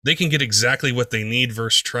 they can get exactly what they need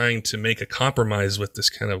versus trying to make a compromise with this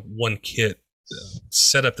kind of one kit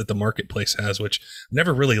setup that the marketplace has, which I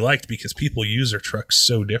never really liked because people use their trucks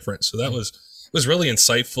so different. So that was really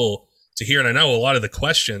insightful to hear. And I know a lot of the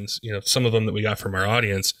questions, some of them that we got from our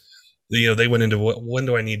audience, they went into when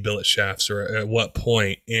do I need billet shafts or at what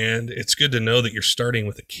point? And it's good to know that you're starting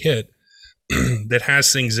with a kit that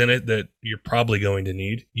has things in it that you're probably going to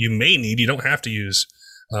need. You don't have to use,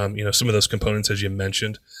 some of those components as you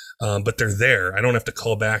mentioned, but they're there. I don't have to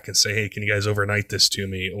call back and say, hey, can you guys overnight this to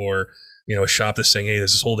me? Or, a shop that's saying, hey,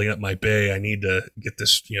 this is holding up my bay. I need to get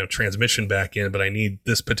this, transmission back in, but I need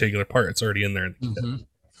this particular part. It's already in there. Mm-hmm.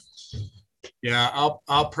 Yeah,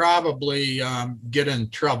 I'll probably get in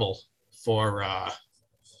trouble for I'll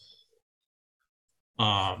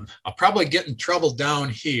probably get in trouble down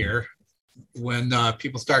here when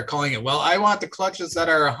people start calling it, well, I want the clutches that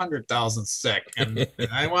are 100,000 sick, and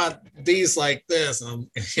I want these like this, and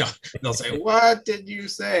they'll say, what did you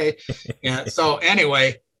say? And so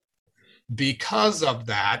anyway, because of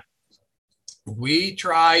that, we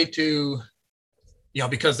try to,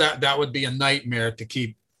 because that would be a nightmare to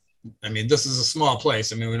keep. I mean, this is a small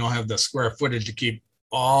place. I mean, we don't have the square footage to keep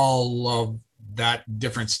all of that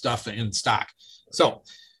different stuff in stock. So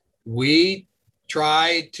we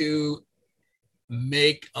try to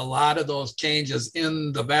make a lot of those changes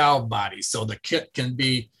in the valve body so the kit can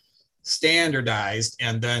be standardized,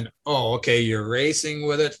 and then, okay, you're racing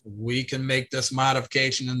with it, we can make this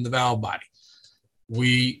modification in the valve body.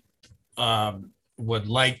 We would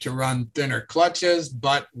like to run thinner clutches,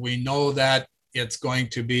 but we know that it's going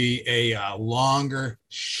to be a longer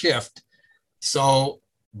shift. So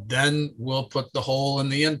then we'll put the hole in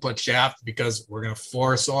the input shaft because we're going to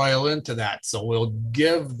force oil into that. So we'll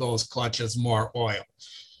give those clutches more oil,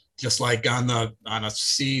 just like on a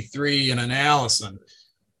C3 and an Allison.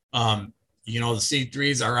 The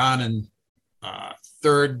C3s are on in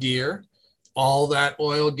third gear. All that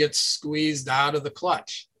oil gets squeezed out of the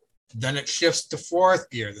clutch. Then it shifts to fourth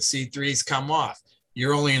gear. The C3s come off.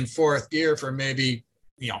 You're only in fourth gear for maybe,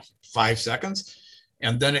 5 seconds.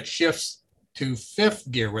 And then it shifts to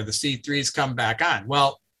fifth gear where the C3s come back on.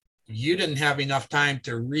 Well, you didn't have enough time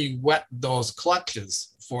to re-wet those clutches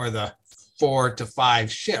for the 4 to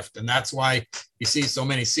 5 shift. And that's why you see so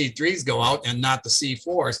many C3s go out and not the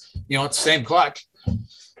C4s. It's the same clutch.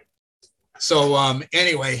 So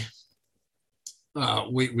anyway,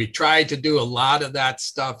 we tried to do a lot of that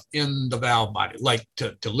stuff in the valve body, like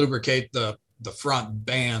to lubricate the front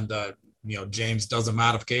band. James does a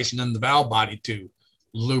modification in the valve body to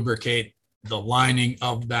lubricate the lining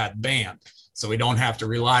of that band, so we don't have to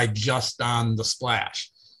rely just on the splash.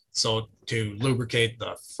 So to lubricate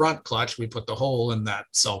the front clutch, we put the hole in that.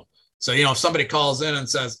 So if somebody calls in and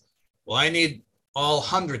says, well, I need all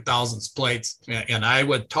 100,000 plates, and I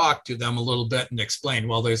would talk to them a little bit and explain,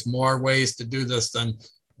 well, there's more ways to do this than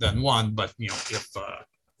one, but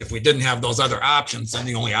if we didn't have those other options, then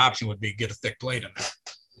the only option would be get a thick plate in there.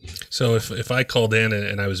 So if I called in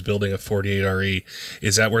and I was building a 68RE,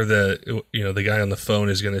 is that where the guy on the phone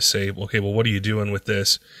is going to say, okay, well, what are you doing with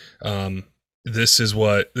this? This is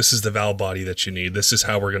the valve body that you need. This is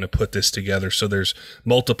how we're going to put this together. So there's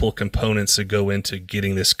multiple components that go into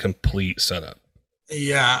getting this complete setup.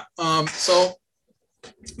 Yeah. So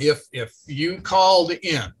if you called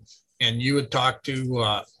in and you would talk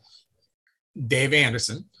to Dave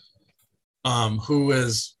Anderson, who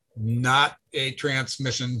is not a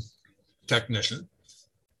transmission technician.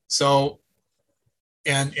 So,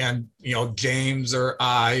 and James or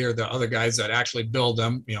I or the other guys that actually build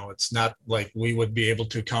them, it's not like we would be able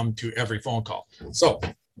to come to every phone call. So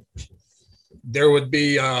there would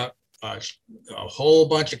be a whole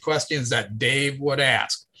bunch of questions that Dave would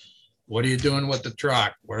ask. What are you doing with the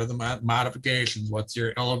truck? What are the modifications? What's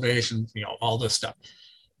your elevation? All this stuff.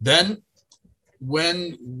 Then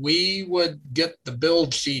when we would get the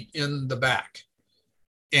build sheet in the back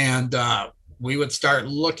and we would start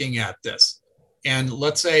looking at this, and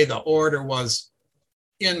let's say the order was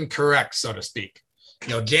incorrect, so to speak.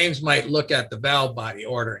 James might look at the valve body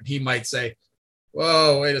order and he might say,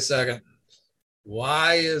 whoa, wait a second.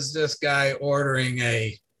 Why is this guy ordering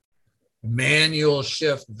a manual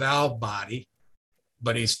shift valve body,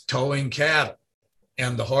 but he's towing cattle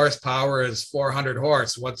and the horsepower is 400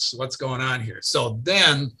 horse? What's going on here? So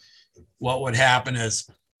then what would happen is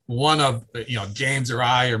one of, James or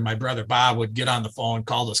I or my brother Bob would get on the phone,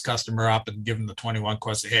 call this customer up and give him the 21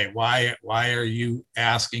 question. Hey, why are you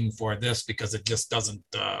asking for this? Because it just doesn't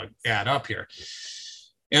add up here.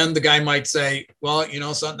 And the guy might say, well, you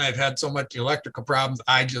know, something, I've had so much electrical problems,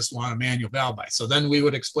 I just want a manual valve buy. So then we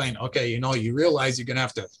would explain, okay, you know, you realize you're going to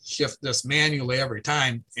have to shift this manually every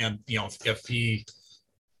time. And, you know,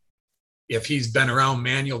 if he's been around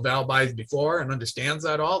manual valve buys before and understands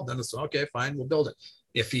that all, then it's okay, fine, we'll build it.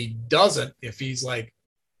 If he doesn't, if he's like,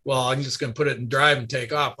 well, I'm just going to put it in drive and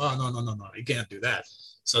take off. Oh, no, you can't do that.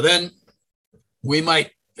 So then we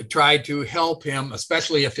might try to help him,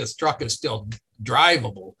 especially if his truck is still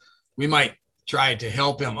drivable. We might try to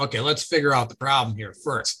help him. Okay, let's figure out the problem here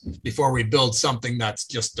first before we build something that's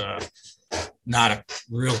just not a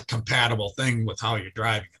real compatible thing with how you're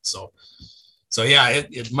driving it. So yeah,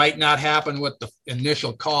 it might not happen with the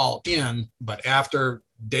initial call in, but after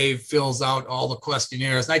Dave fills out all the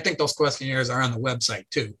questionnaires, and I think those questionnaires are on the website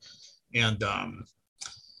too. And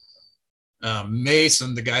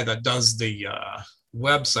Mason, the guy that does the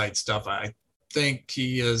website stuff, I think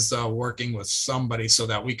he is working with somebody so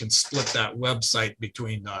that we can split that website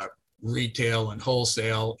between retail and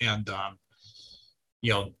wholesale, and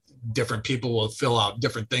you know, different people will fill out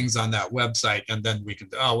different things on that website, and then we can,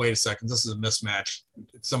 oh, wait a second, this is a mismatch.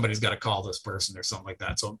 Somebody's got to call this person or something like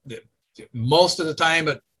that. So most of the time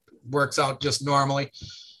it works out just normally,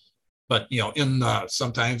 but you know, in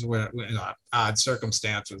sometimes when in odd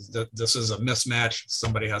circumstances, this is a mismatch,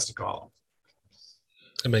 somebody has to call them.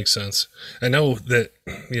 It makes sense. I know that,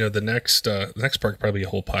 you know, the next part probably a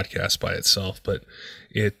whole podcast by itself, but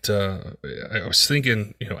I was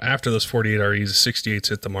thinking, you know, after those 48REs, 68s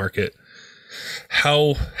hit the market,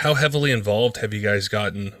 how heavily involved have you guys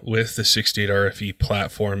gotten with the 68RFE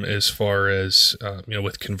platform as far as, you know,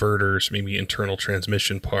 with converters, maybe internal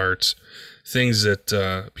transmission parts, things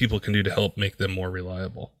that people can do to help make them more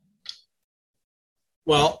reliable?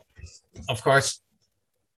 Well, of course,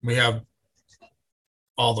 we have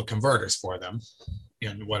all the converters for them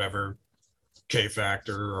in whatever K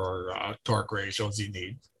factor or torque ratios you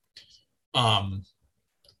need.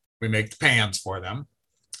 We make the pans for them.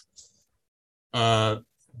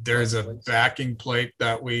 There's a backing plate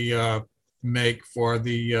that we make for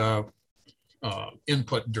the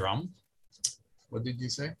input drum. What did you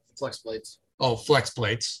say? Flex plates. Oh, flex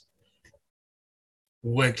plates,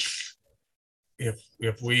 which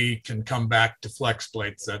if we can come back to flex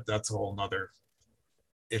plates, that's a whole nother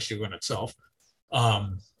issue in itself.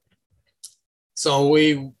 So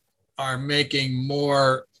we are making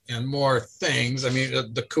more and more things. I mean,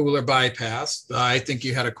 the cooler bypass, I think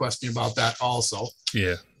you had a question about that also.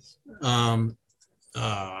 Yeah.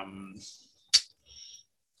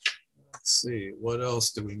 Let's see, what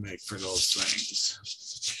else do we make for those things?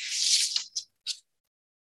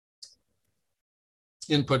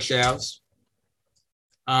 Input shafts,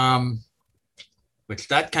 which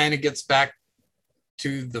that kind of gets back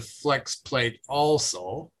to the flex plate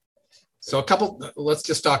also. So let's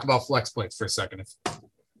just talk about flex plates for a second,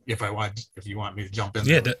 if you want me to jump in.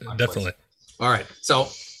 Yeah, definitely. All right. So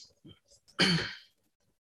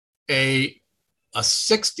a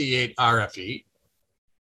 68 RFE,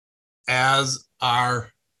 as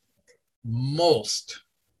are most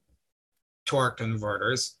torque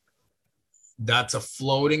converters, that's a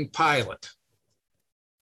floating pilot.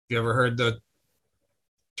 You ever heard the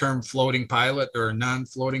term floating pilot or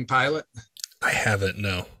non-floating pilot? I haven't,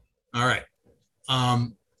 no. All right.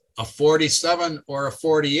 A 47 or a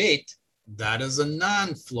 48, that is a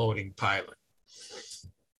non-floating pilot.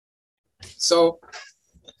 So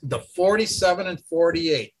the 47 and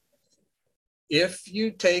 48, if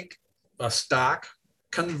you take a stock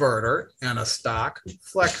converter and a stock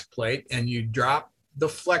flex plate and you drop the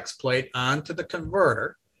flex plate onto the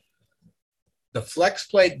converter, the flex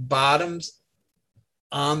plate bottoms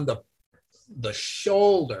on the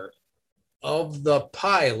shoulder of the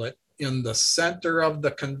pilot in the center of the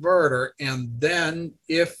converter, and then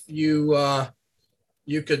if you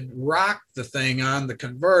could rock the thing on the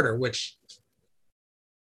converter, which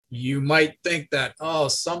you might think that, oh,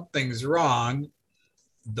 something's wrong.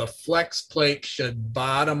 The flex plate should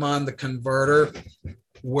bottom on the converter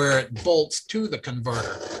where it bolts to the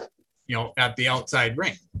converter, you know, at the outside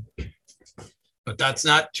ring. But that's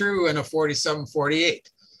not true in a 47-48.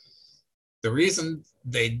 The reason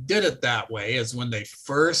they did it that way is when they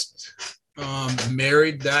first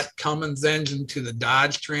married that Cummins engine to the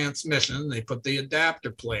Dodge transmission, they put the adapter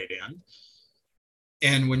plate in.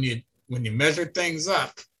 And when you measure things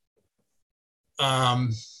up,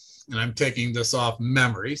 and I'm taking this off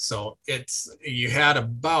memory, so you had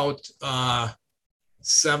about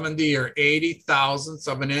 70 or 80 thousandths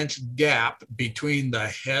of an inch gap between the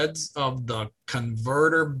heads of the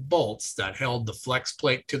converter bolts that held the flex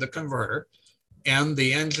plate to the converter and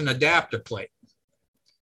the engine adapter plate.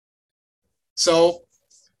 So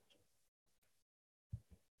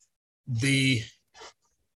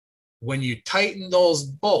when you tighten those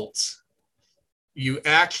bolts, you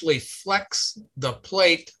actually flex the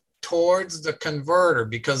plate towards the converter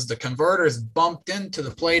because the converter is bumped into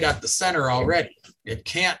the plate at the center already. It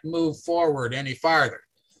can't move forward any farther.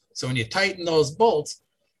 So when you tighten those bolts,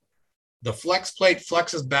 the flex plate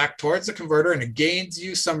flexes back towards the converter and it gains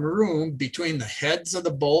you some room between the heads of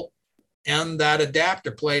the bolt and that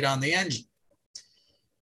adapter plate on the engine.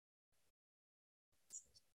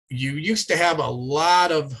 You used to have a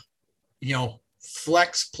lot of,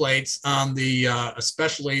 flex plates on the,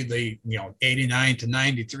 especially the, 89 to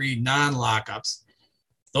 93 non-lockups.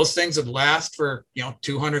 Those things would last for,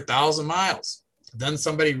 200,000 miles. Then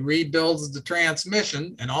somebody rebuilds the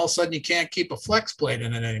transmission and all of a sudden you can't keep a flex plate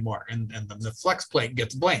in it anymore. And the flex plate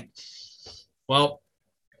gets blamed. Well,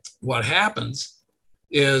 what happens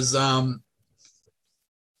is I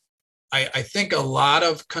think a lot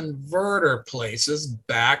of converter places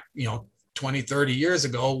back, 20, 30 years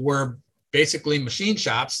ago were basically machine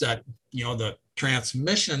shops that, the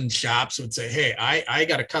transmission shops would say, hey, I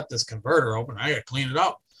got to cut this converter open. I got to clean it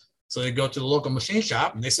up. So they go to the local machine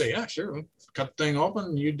shop and they say, yeah, sure. We'll cut the thing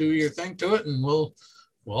open. You do your thing to it and we'll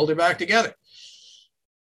weld it back together.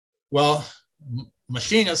 Well,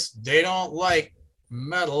 machinists, they don't like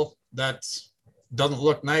metal that doesn't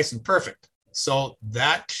look nice and perfect. So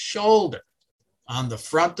that shoulder on the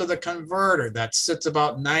front of the converter that sits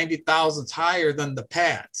about 90 thousandths higher than the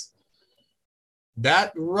pads,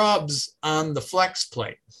 that rubs on the flex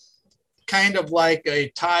plate, kind of like a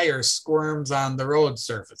tire squirms on the road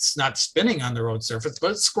surface. It's not spinning on the road surface,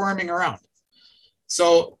 but it's squirming around.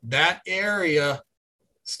 So that area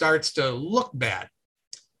starts to look bad.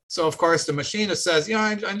 So of course the machinist says,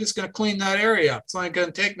 I'm just going to clean that area up. It's only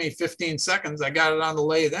going to take me 15 seconds. I got it on the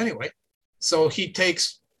lathe anyway. So he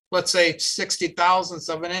takes, let's say, 60 thousandths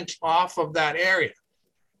of an inch off of that area.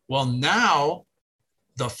 Well, now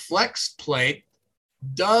the flex plate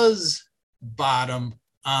does bottom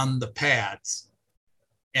on the pads.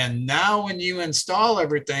 And now when you install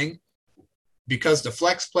everything, because the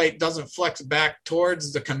flex plate doesn't flex back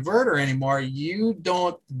towards the converter anymore, you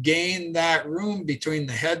don't gain that room between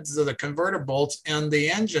the heads of the converter bolts and the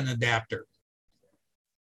engine adapter.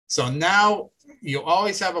 So now you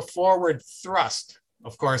always have a forward thrust.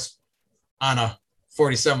 Of course, on a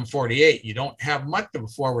 4748, you don't have much of a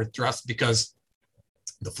forward thrust because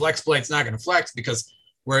the flex plate's not going to flex, because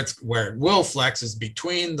where it will flex is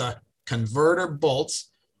between the converter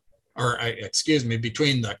bolts,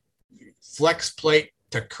 between the flex plate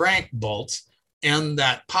to crank bolts and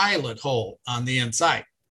that pilot hole on the inside.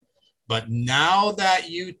 But now that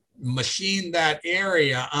you machine that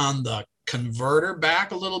area on the converter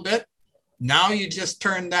back a little bit, now you just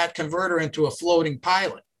turn that converter into a floating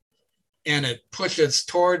pilot and it pushes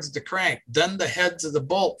towards the crank. Then the heads of the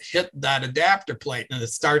bolt hit that adapter plate and it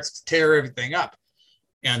starts to tear everything up.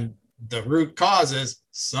 And the root cause is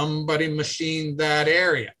somebody machined that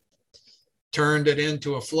area, turned it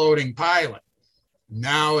into a floating pilot.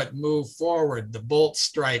 Now it moved forward, the bolts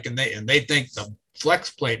strike, and they think the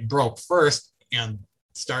flex plate broke first and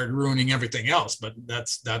started ruining everything else. But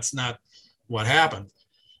that's not what happened.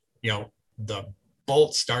 The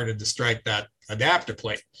bolt started to strike that adapter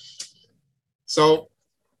plate. So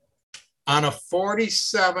on a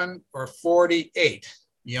 47 or 48,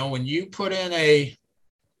 when you put in a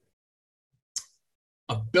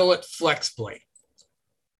billet flex plate,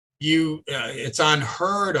 it's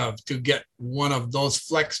unheard of to get one of those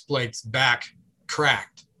flex plates back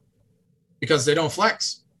cracked because they don't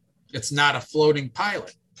flex. It's not a floating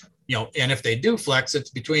pilot, and if they do flex, it's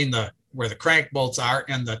between where the crank bolts are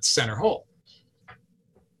and the center hole.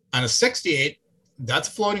 On a 68, that's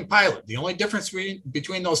a floating pilot. The only difference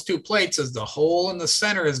between those two plates is the hole in the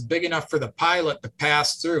center is big enough for the pilot to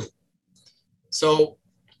pass through. So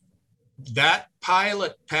that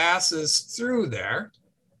pilot passes through there,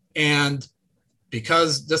 and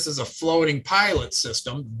because this is a floating pilot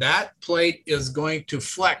system, that plate is going to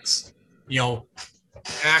flex,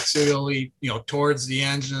 axially, towards the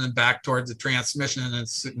engine and back towards the transmission, and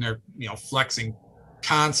it's sitting there, flexing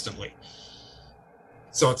constantly.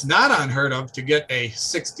 So it's not unheard of to get a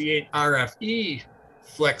 68 RFE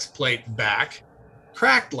flex plate back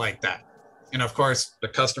cracked like that. And of course, the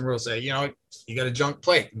customer will say, you got a junk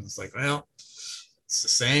plate. And it's like, well, it's the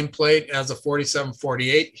same plate as a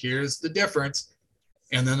 4748. Here's the difference.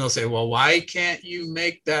 And then they'll say, well, why can't you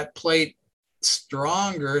make that plate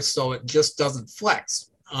stronger so it just doesn't flex?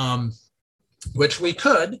 Which we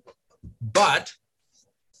could, but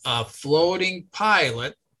a floating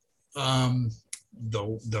pilot,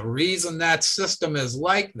 the reason that system is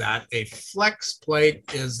like that, a flex plate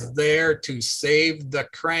is there to save the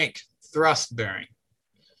crank thrust bearing.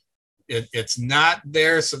 It's not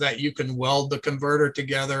there so that you can weld the converter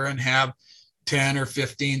together and have 10 or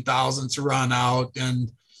 15 thousandths run out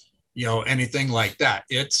and, you know, anything like that.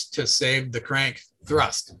 It's to save the crank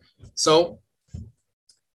thrust. So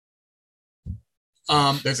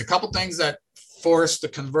there's a couple things that force the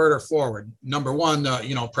converter forward. Number one,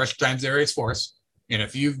 you know, pressure times area is force. And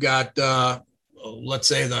if you've got, let's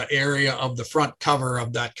say the area of the front cover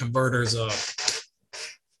of that converter is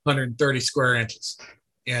 130 square inches.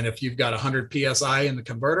 And if you've got 100 PSI in the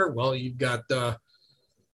converter, well, you've got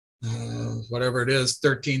whatever it is,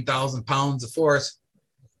 13,000 pounds of force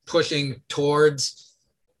pushing towards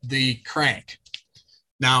the crank.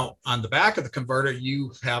 Now, on the back of the converter,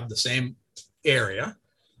 you have the same area.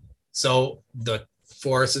 So the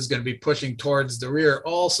force is going to be pushing towards the rear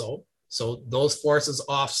also. So those forces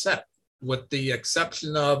offset, with the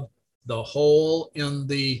exception of the hole in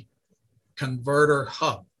the converter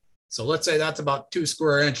hub. So let's say that's about 2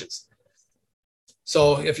 square inches.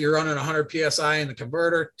 So if you're running 100 PSI in the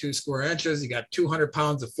converter, 2 square inches, you got 200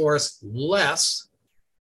 pounds of force less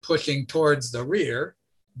pushing towards the rear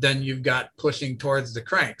than you've got pushing towards the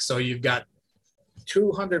crank. So you've got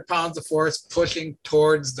 200 pounds of force pushing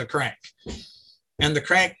towards the crank. And the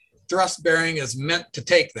crank thrust bearing is meant to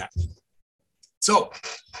take that. So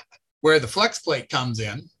where the flex plate comes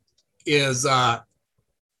in is,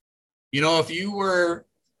 you know, if you were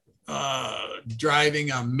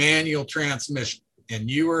driving a manual transmission and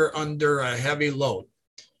you were under a heavy load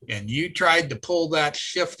and you tried to pull that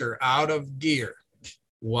shifter out of gear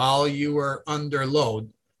while you were under load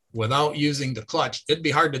without using the clutch, it'd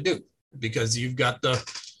be hard to do because you've got the,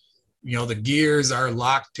 you know, the gears are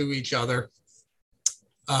locked to each other.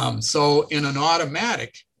 So in an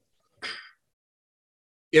automatic,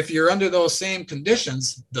 if you're under those same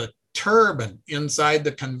conditions, the turbine inside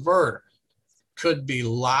the converter could be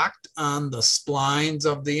locked on the splines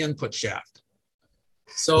of the input shaft.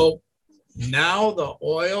 So now the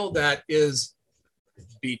oil that is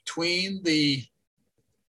between the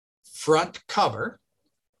front cover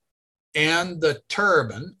and the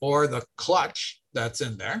turbine or the clutch that's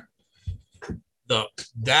in there, we're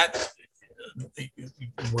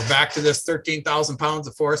back to this 13,000 pounds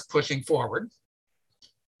of force pushing forward.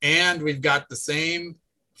 And we've got the same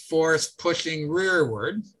force pushing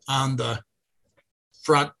rearward on the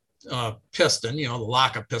front piston, you know, the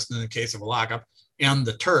lockup piston in the case of a lockup, and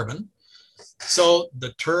the turbine. So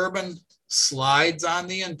the turbine slides on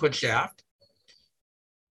the input shaft.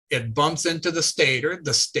 It bumps into the stator.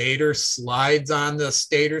 The stator slides on the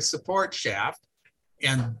stator support shaft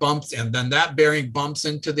and bumps, and then that bearing bumps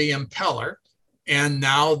into the impeller. And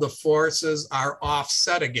now the forces are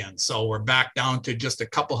offset again. So we're back down to just a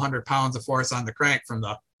couple hundred pounds of force on the crank from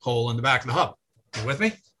the hole in the back of the hub. You with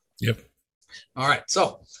me? Yep. All right.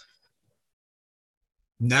 So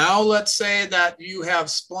now let's say that you have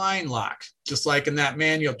spline lock, just like in that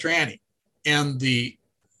manual tranny, and the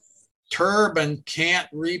turbine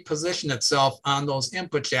can't reposition itself on those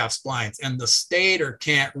input shaft splines, and the stator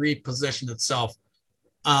can't reposition itself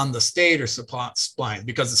on the stator spline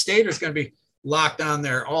because the stator is going to be locked on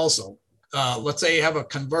there also. Let's say you have a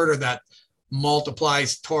converter that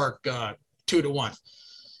multiplies torque 2 to 1.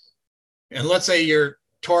 And let's say your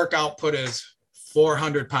torque output is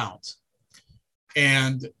 400 pounds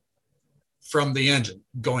and from the engine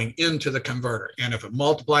going into the converter. And if it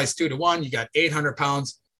multiplies 2 to 1, you got 800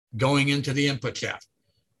 pounds going into the input shaft.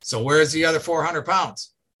 So where's the other 400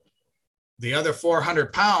 pounds? The other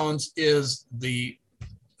 400 pounds is the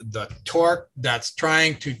torque that's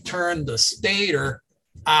trying to turn the stator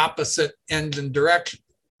opposite engine direction.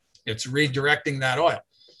 It's redirecting that oil.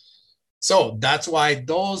 So that's why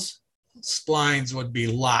those splines would be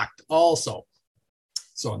locked also.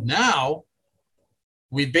 So now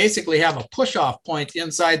we basically have a push-off point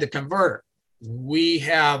inside the converter. We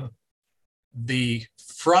have the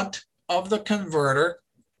front of the converter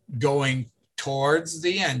going towards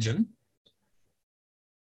the engine.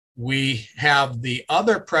 We have the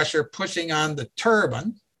other pressure pushing on the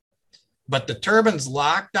turbine, but the turbine's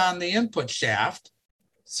locked on the input shaft,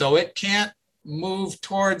 so it can't move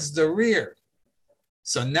towards the rear.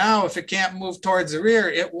 So now if it can't move towards the rear,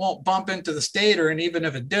 it won't bump into the stator, and even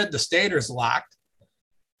if it did, the stator's locked.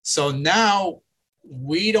 So now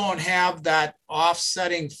we don't have that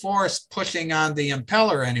offsetting force pushing on the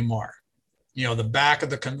impeller anymore, you know, the back of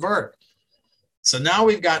the converter. So now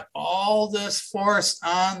we've got all this force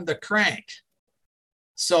on the crank.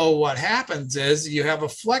 So what happens is you have a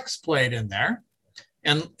flex plate in there,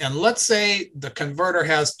 and let's say the converter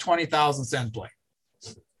has 20 thousandths end plate.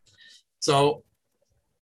 So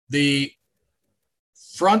the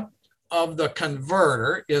front of the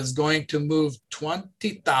converter is going to move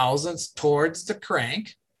 20 thousandths towards the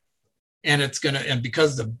crank. And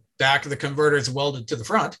because the back of the converter is welded to the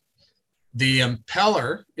front, the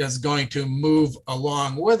impeller is going to move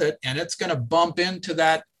along with it, and it's going to bump into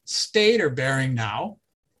that stator bearing now.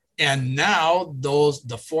 And now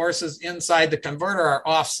the forces inside the converter are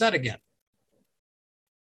offset again.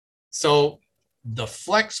 So the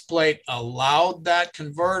flex plate allowed that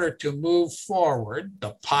converter to move forward.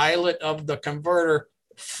 The pilot of the converter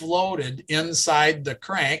floated inside the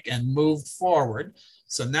crank and moved forward.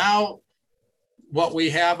 So now what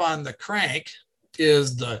we have on the crank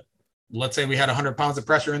is let's say we had 100 pounds of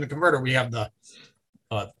pressure in the converter. We have the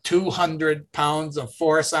 200 pounds of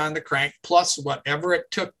force on the crank plus whatever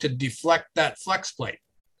it took to deflect that flex plate.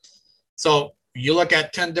 So you look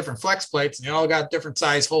at 10 different flex plates and they all got different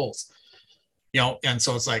size holes, and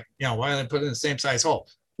so it's like, why don't they put it in the same size hole?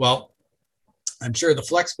 Well, I'm sure the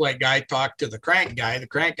flex plate guy talked to the crank guy. The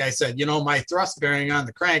crank guy said, my thrust bearing on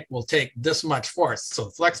the crank will take this much force. So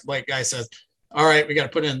the flex plate guy says, all right, we got to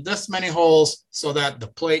put in this many holes so that the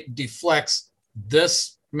plate deflects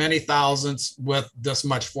this many thousandths with this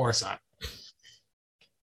much force on it.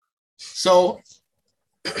 So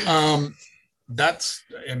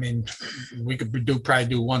we could probably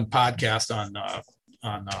do one podcast on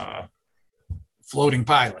floating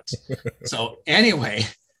pilots. So anyway,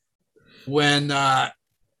 when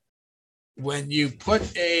you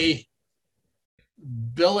put a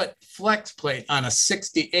billet flex plate on a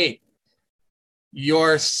 68,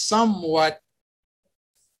 you're somewhat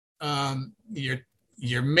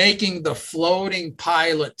you're making the floating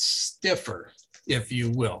pilot stiffer, if you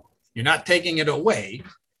will. You're not taking it away,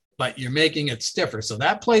 but you're making it stiffer. So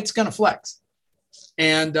that plate's going to flex.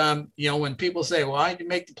 And when people say, well, I can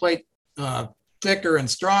make the plate thicker and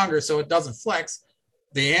stronger so it doesn't flex,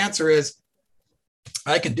 the answer is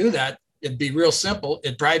I can do that. It'd be real simple.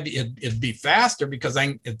 It'd be faster because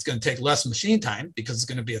it's going to take less machine time because it's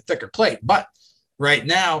going to be a thicker plate. But right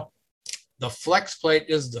now, the flex plate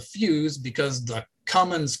is the fuse because the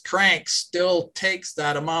Cummins crank still takes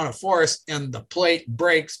that amount of force and the plate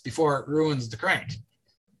breaks before it ruins the crank.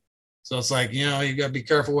 So it's like, you got to be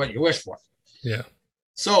careful what you wish for. Yeah.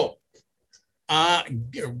 So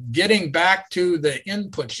getting back to the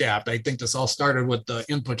input shaft, I think this all started with the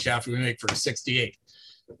input shaft we make for a 68.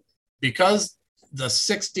 Because the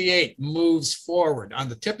 68 moves forward, on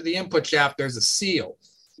the tip of the input shaft, there's a seal.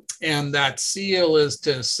 And that seal is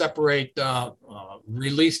to separate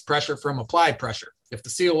released pressure from applied pressure. If the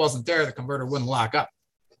seal wasn't there, the converter wouldn't lock up.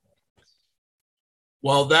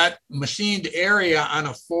 Well, that machined area on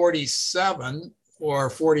a 47 or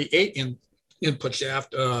 48 input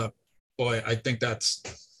shaft, I think that's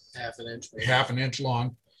half an inch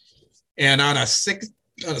long. And on a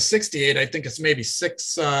 68, I think it's maybe it's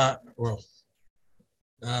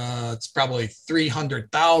probably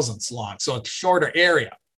 300 thousandths long. So it's shorter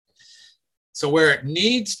area. So where it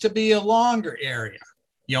needs to be a longer area,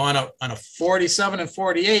 on a 47 and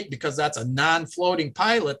 48, because that's a non-floating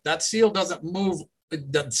pilot, that seal doesn't move.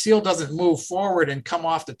 The seal doesn't move forward and come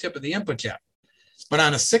off the tip of the input shaft. But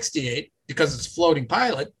on a 68, because it's a floating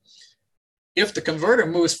pilot, if the converter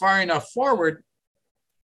moves far enough forward,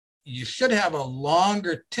 you should have a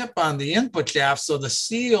longer tip on the input shaft so the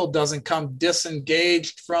seal doesn't come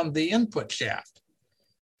disengaged from the input shaft.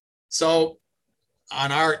 So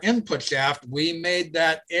on our input shaft, we made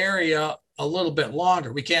that area a little bit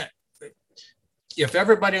longer. If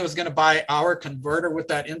everybody was going to buy our converter with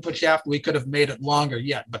that input shaft, we could have made it longer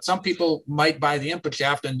yet. But some people might buy the input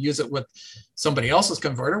shaft and use it with somebody else's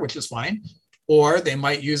converter, which is fine. Or they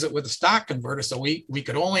might use it with a stock converter. So we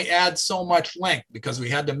could only add so much length because we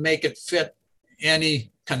had to make it fit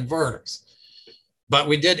any converters. But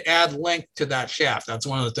we did add length to that shaft. That's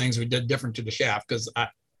one of the things we did different to the shaft because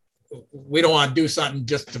we don't want to do something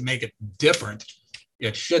just to make it different.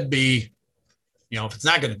 It should be, if it's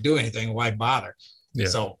not going to do anything, why bother? Yeah.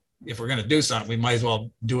 So if we're going to do something, we might as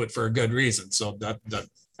well do it for a good reason. So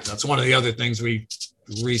that's one of the other things we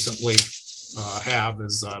recently have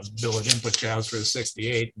is billet input shafts for the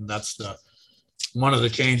 68, and that's one of the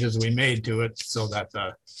changes we made to it so that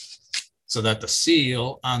the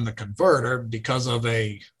seal on the converter, because of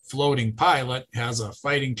a floating pilot, has a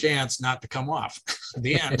fighting chance not to come off at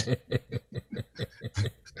the end.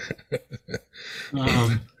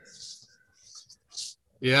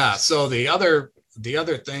 Yeah. So the other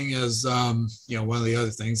thing is, one of the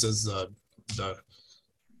other things is the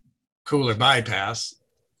cooler bypass.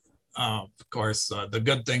 Of course, the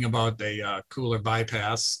good thing about a cooler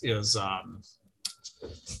bypass is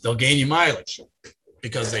they'll gain you mileage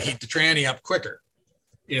because they heat the tranny up quicker.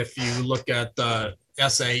 If you look at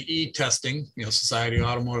SAE testing, Society of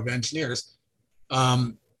Automotive Engineers,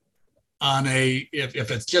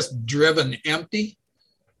 if it's just driven empty,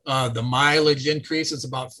 the mileage increase is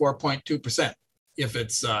about 4.2%. If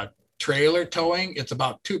it's trailer towing, it's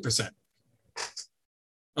about 2%.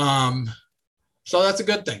 So that's a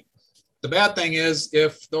good thing. The bad thing is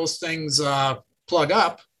if those things plug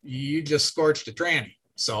up, you just scorched a tranny.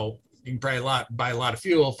 So you can probably buy a lot of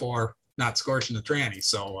fuel for not scorching the tranny.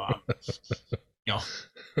 So,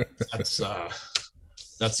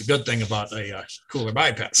 that's a good thing about a cooler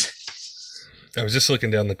bypass. I was just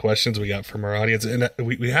looking down the questions we got from our audience, and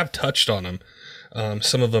we have touched on them.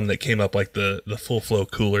 Some of them that came up, like the full flow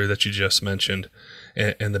cooler that you just mentioned,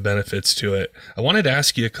 and the benefits to it. I wanted to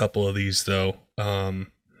ask you a couple of these though,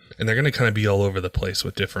 and they're going to kind of be all over the place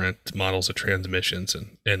with different models of transmissions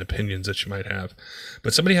and opinions that you might have.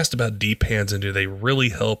 But somebody asked about D-pans, and do they really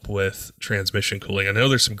help with transmission cooling? I know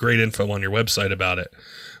there's some great info on your website about it,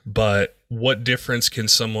 but what difference can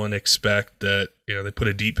someone expect that, they put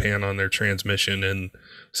a D-pan on their transmission and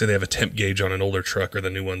say they have a temp gauge on an older truck, or the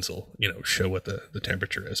new ones will, show what the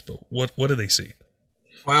temperature is, but what do they see?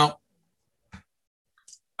 Well,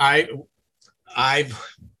 I've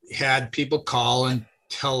had people call and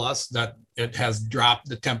tell us that it has dropped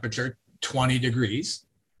the temperature 20 degrees.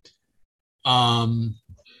 I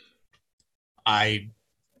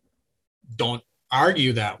don't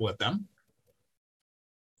argue that with them.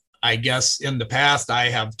 I guess in the past, I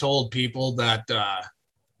have told people that,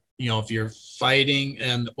 if you're fighting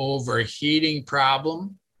an overheating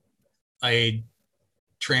problem, a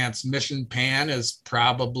transmission pan is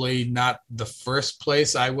probably not the first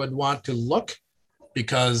place I would want to look,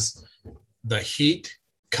 because the heat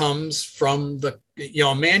comes from the,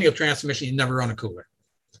 a manual transmission, you never run a cooler.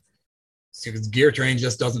 Because gear train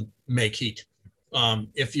just doesn't make heat.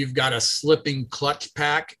 If you've got a slipping clutch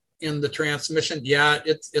pack in the transmission,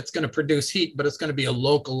 it's going to produce heat, but it's going to be a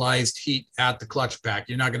localized heat at the clutch pack.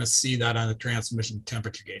 You're not going to see that on the transmission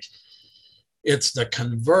temperature gauge. It's the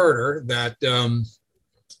converter that,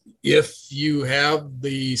 if you have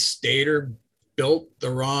the stator built the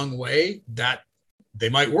wrong way, that they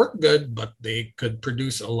might work good, but they could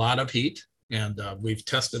produce a lot of heat. And we've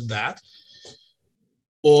tested that.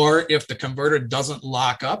 Or if the converter doesn't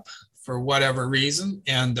lock up for whatever reason,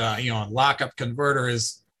 and a lockup converter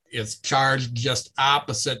is charged just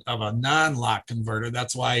opposite of a non-lock converter.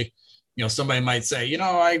 That's why, somebody might say,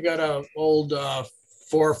 I got a old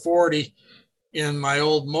 440 in my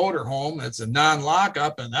old motorhome. It's a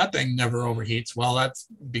non-lockup and that thing never overheats. Well, that's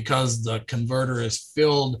because the converter is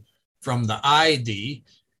filled from the ID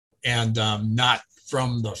and not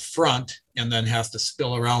from the front, and then has to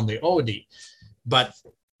spill around the OD. But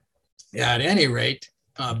at any rate,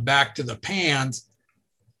 back to the pans,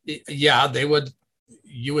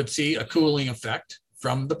 you would see a cooling effect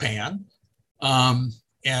from the pan,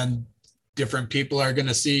 and different people are going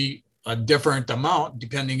to see a different amount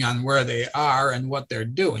depending on where they are and what they're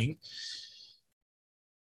doing.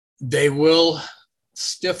 They will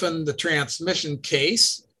stiffen the transmission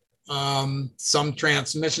case. Some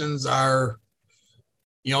transmissions are,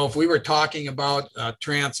 if we were talking about a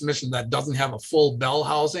transmission that doesn't have a full bell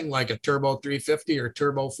housing, like a turbo 350 or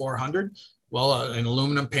turbo 400, well, an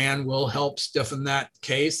aluminum pan will help stiffen that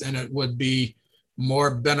case, and it would be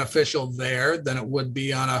more beneficial there than it would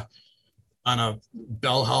be on a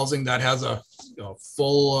bell housing that has a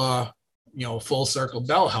full circle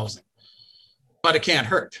bell housing. But it can't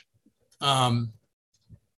hurt.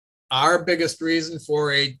 Our biggest reason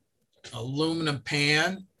for a aluminum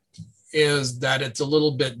pan is that it's a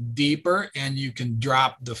little bit deeper, and you can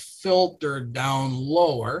drop the filter down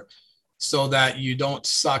lower so that you don't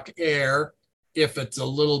suck air. If it's a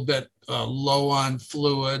little bit low on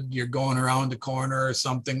fluid, you're going around the corner or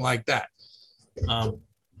something like that.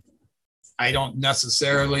 I don't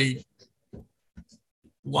necessarily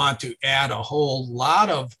want to add a whole lot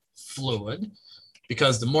of fluid,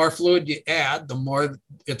 because the more fluid you add, the more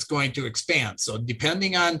it's going to expand. So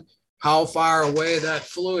depending on how far away that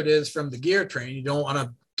fluid is from the gear train, you don't want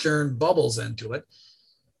to turn bubbles into it.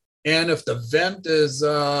 And if the vent is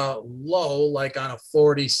low, like on a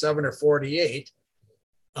 47 or 48,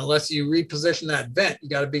 unless you reposition that vent, you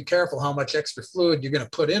got to be careful how much extra fluid you're going to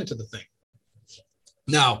put into the thing.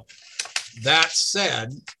 Now, that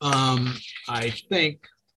said, I think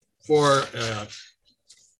for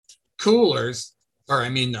coolers,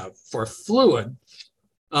 for fluid,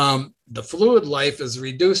 the fluid life is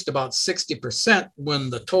reduced about 60% when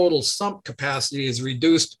the total sump capacity is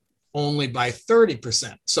reduced only by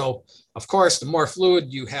 30%. So, of course, the more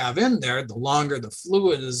fluid you have in there, the longer the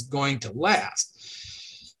fluid is going to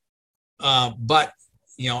last. But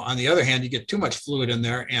on the other hand, you get too much fluid in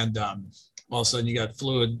there, and all of a sudden you got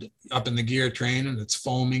fluid up in the gear train, and it's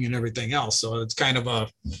foaming and everything else. So it's kind of a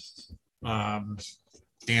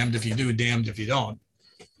damned if you do, damned if you don't.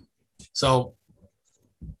 So,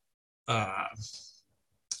 pans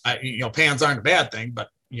aren't a bad thing, but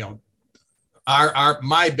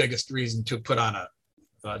my biggest reason to put on a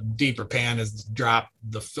deeper pan is to drop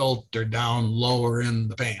the filter down lower in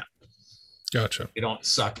the pan. Gotcha. You don't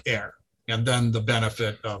suck air, and then the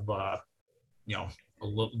benefit of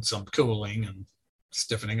some cooling and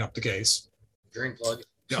stiffening up the case. Drain plug.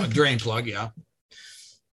 Drain plug, yeah.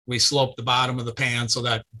 We slope the bottom of the pan so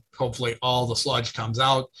that hopefully all the sludge comes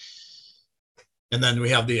out. And then we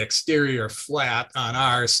have the exterior flat on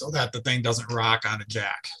ours so that the thing doesn't rock on a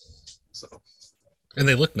jack. So. And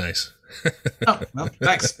they look nice. Oh, well,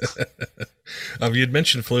 thanks. You had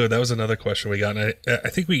mentioned fluid. That was another question we got. And I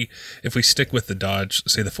think if we stick with the Dodge,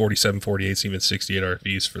 say the 47, 48s, even 68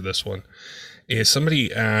 RFEs for this one, is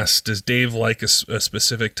somebody asked, does Dave like a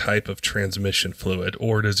specific type of transmission fluid,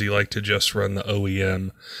 or does he like to just run the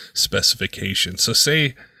OEM specification? So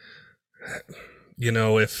say,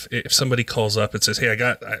 if somebody calls up and says, hey, I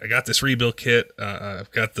got this rebuild kit,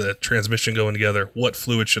 I've got the transmission going together, what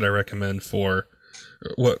fluid should I recommend for,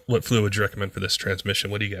 what fluid would you recommend for this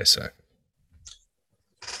transmission? What do you guys say?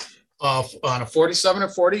 On a 47 or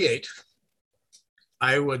 48,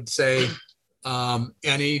 I would say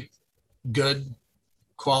any good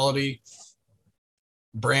quality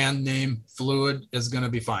brand name fluid is going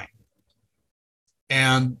to be fine.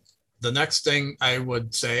 And the next thing I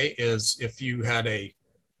would say is if you had a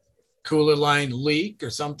cooler line leak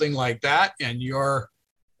or something like that, and you're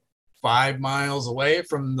 5 miles away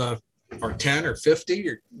from or 10 or 50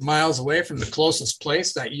 or miles away from the closest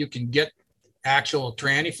place that you can get actual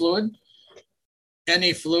tranny fluid,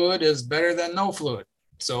 any fluid is better than no fluid.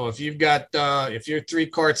 So if you've got, if you're 3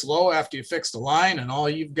 quarts low after you fix the line and all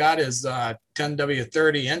you've got is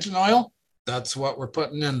 10W30 engine oil, that's what we're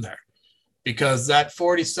putting in there. Because that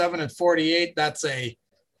 47 and 48, it's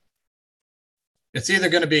either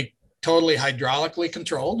going to be totally hydraulically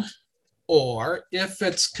controlled, or if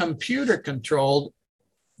it's computer controlled,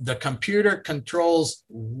 the computer controls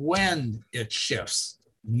when it shifts,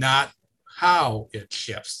 not how it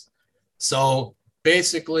shifts. So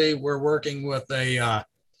basically we're working with a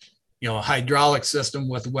hydraulic system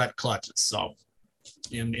with wet clutches. So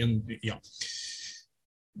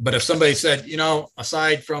but if somebody said,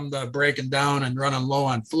 aside from the breaking down and running low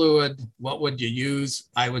on fluid, what would you use?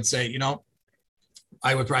 I would say,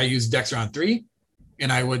 I would probably use Dexron 3,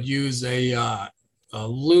 and I would use a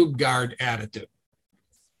lube guard additive.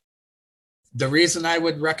 The reason I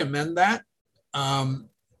would recommend that,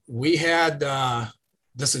 we had,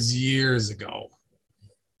 this is years ago.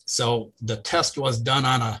 So the test was done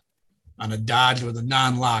on a Dodge with a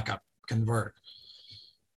non-lockup convert,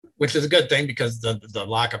 which is a good thing because the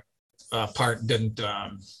lockup part didn't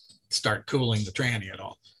start cooling the tranny at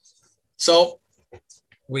all. So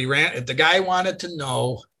the guy wanted to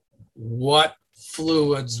know what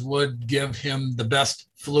fluids would give him the best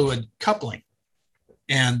fluid coupling.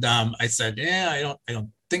 And I said, I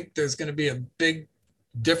don't think there's going to be a big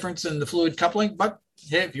difference in the fluid coupling, but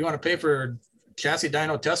hey, if you want to pay for chassis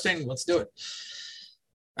dyno testing, let's do it.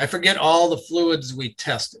 I forget all the fluids we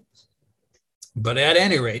tested, but at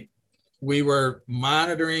any rate, we were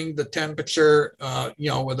monitoring the temperature,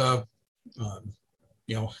 with a,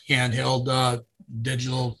 handheld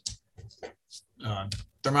digital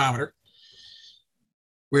thermometer.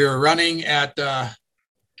 We were running at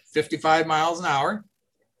 55 miles an hour,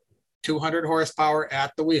 200 horsepower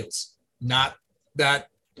at the wheels. Not that,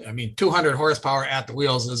 200 horsepower at the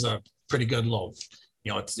wheels is a pretty good load.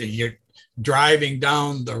 You're driving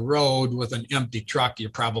down the road with an empty truck, you're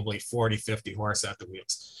probably 40, 50 horse at the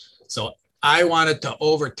wheels. So I wanted to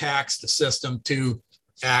overtax the system to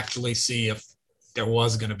actually see if there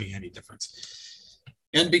was going to be any difference.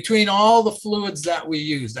 And between all the fluids that we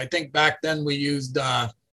used, I think back then we used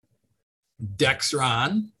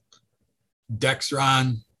Dexron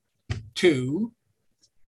 2,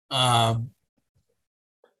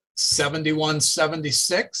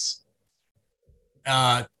 7176,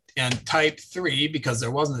 and type 3, because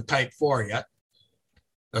there wasn't a type 4 yet.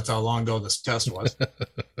 That's how long ago this test was.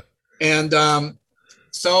 And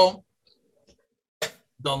so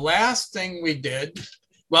the last thing we did,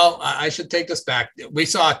 well, I should take this back. We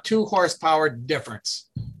saw a 2 horsepower difference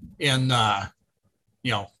in,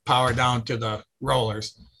 power down to the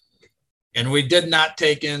rollers. And we did not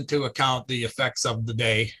take into account the effects of the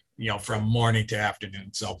day, from morning to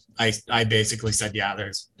afternoon. So I basically said, yeah,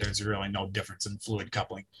 there's really no difference in fluid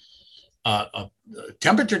coupling.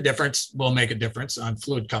 temperature difference will make a difference on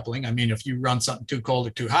fluid coupling. I mean, if you run something too cold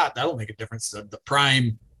or too hot, that'll make a difference. The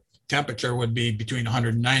prime temperature would be between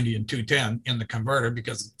 190 and 210 in the converter,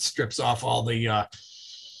 because it strips off all the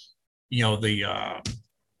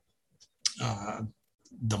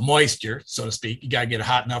moisture, so to speak. You got to get it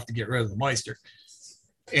hot enough to get rid of the moisture.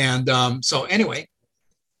 And so anyway,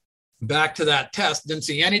 back to that test, didn't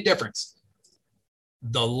see any difference.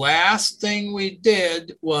 The last thing we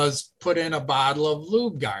did was put in a bottle of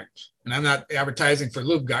Lube Guard. And I'm not advertising for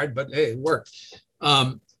Lube Guard, but hey, it worked.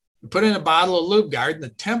 Put in a bottle of Lube Guard, and the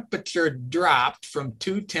temperature dropped from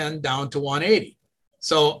 210 down to 180.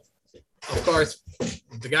 So, of course,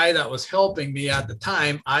 the guy that was helping me at the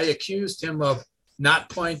time, I accused him of not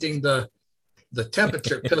pointing the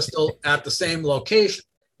temperature pistol at the same location.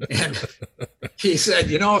 And he said,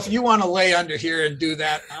 if you want to lay under here and do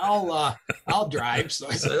that, I'll drive. So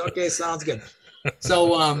I said, okay, sounds good.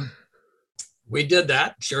 So we did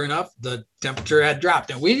that. Sure enough, the temperature had dropped,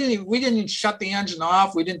 and we didn't shut the engine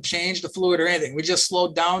off. We didn't change the fluid or anything. We just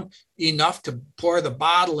slowed down enough to pour the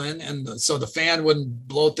bottle in, and so the fan wouldn't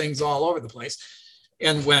blow things all over the place,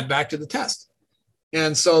 and went back to the test.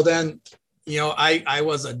 And so then, I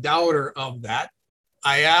was a doubter of that.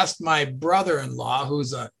 I asked my brother-in-law,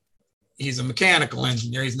 he's a mechanical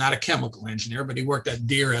engineer. He's not a chemical engineer, but he worked at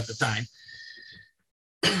Deere at the time.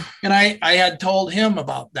 And I had told him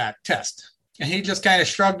about that test, and he just kind of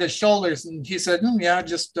shrugged his shoulders, and he said, yeah,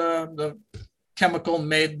 just the chemical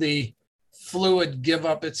made the fluid give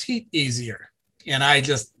up its heat easier. And I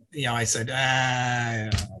just, I said, I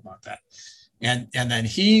don't know about that. And then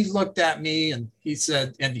he looked at me and he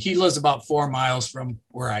said, and he lives about 4 miles from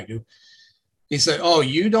where I do. He said, oh,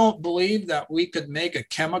 you don't believe that we could make a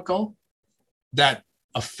chemical that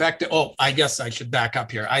affected, I guess I should back up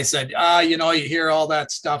here. I said, you hear all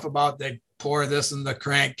that stuff about they pour this in the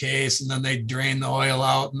crankcase and then they drain the oil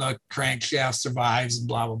out and the crankshaft survives and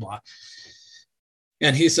blah, blah, blah.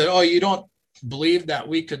 And he said, oh, you don't believe that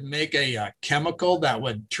we could make a chemical that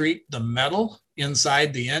would treat the metal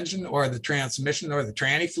inside the engine or the transmission or the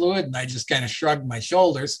tranny fluid? And I just kind of shrugged my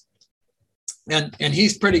shoulders. And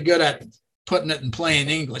he's pretty good at putting it in plain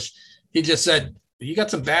English. He just said, you got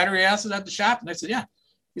some battery acid at the shop? And I said, yeah.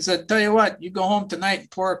 He said, tell you what, you go home tonight and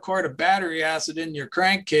pour a quart of battery acid in your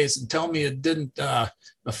crankcase and tell me it didn't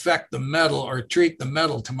affect the metal or treat the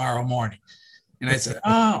metal tomorrow morning. And I said,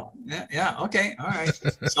 oh, yeah, okay, all right.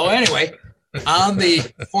 So anyway, on the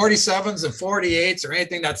 47s and 48s or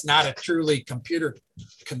anything that's not a truly computer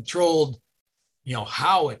controlled,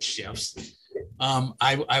 how it shifts, that's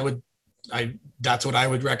what I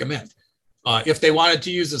would recommend. If they wanted to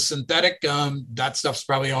use a synthetic, that stuff's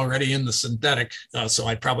probably already in the synthetic, so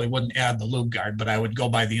I probably wouldn't add the Lube Guard, but I would go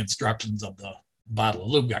by the instructions of the bottle of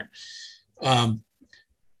Lube Guard. On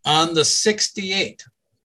the 68,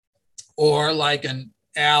 or like an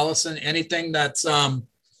Allison, anything that's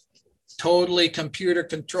totally computer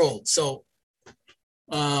controlled. So,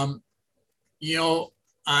 on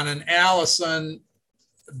an Allison,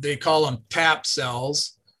 they call them tap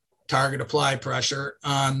cells, target apply pressure.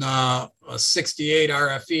 On a 68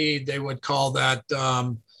 RFE, they would call that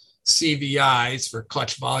CVIs, for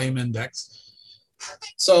clutch volume index.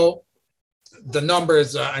 So the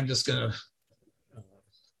numbers, I'm just going to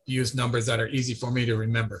use numbers that are easy for me to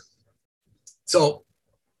remember. So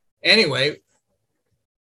anyway,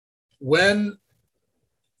 when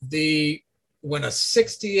a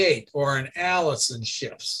 68 or an Allison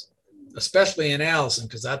shifts, especially an Allison,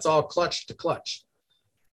 because that's all clutch to clutch,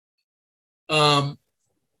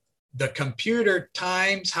 the computer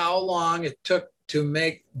times how long it took to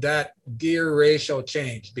make that gear ratio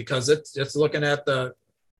change, because it's looking at the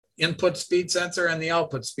input speed sensor and the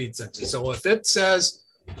output speed sensor. So if it says,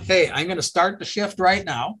 hey, I'm going to start the shift right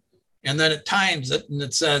now, and then it times it and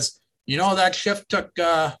it says, that shift took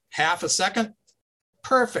half a second,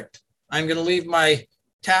 perfect. I'm going to leave my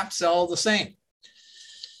tap cell the same.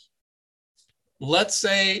 Let's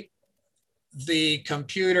say the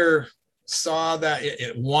computer saw that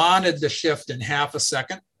it wanted the shift in half a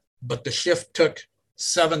second, but the shift took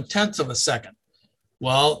 0.7 of a second.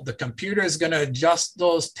 Well, the computer is going to adjust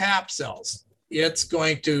those tap cells. It's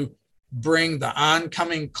going to bring the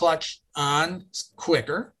oncoming clutch on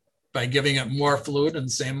quicker by giving it more fluid in the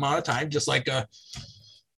same amount of time, just like a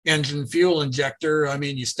engine fuel injector. I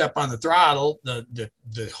mean, you step on the throttle, the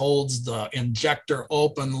holds the injector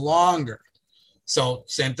open longer. So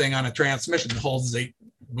same thing on a transmission, it holds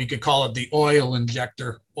we could call it the oil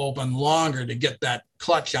injector open longer to get that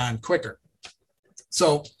clutch on quicker.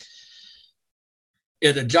 So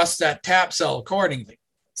it adjusts that tap cell accordingly.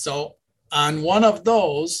 So on one of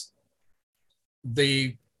those,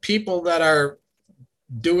 the people that are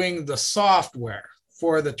doing the software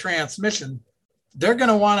for the transmission, they're going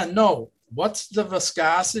to want to know what's the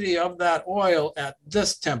viscosity of that oil at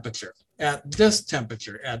this temperature, at this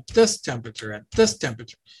temperature, at this temperature, at this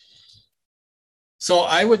temperature. So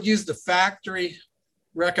I would use the factory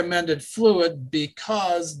recommended fluid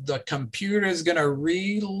because the computer is going to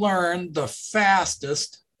relearn the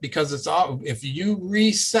fastest, because it's all, if you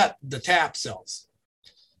reset the tap cells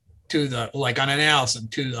to the, like on an Allison,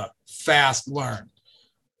 to the fast learn,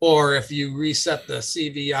 or if you reset the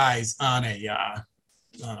CVIs on a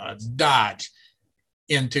Dodge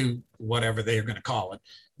into whatever they're going to call it,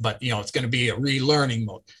 but it's going to be a relearning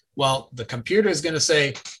mode. Well, the computer is going to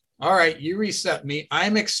say, all right, you reset me.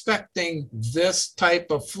 I'm expecting this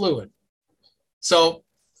type of fluid. So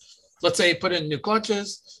let's say you put in new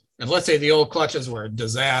clutches, and let's say the old clutches were a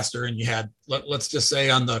disaster, and you had, let's just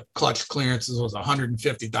say on the clutch clearances was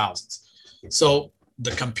 150 thousandths. So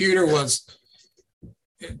the computer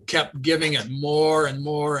kept giving it more and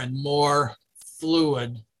more and more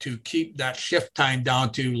fluid to keep that shift time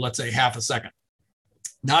down to, let's say, half a second.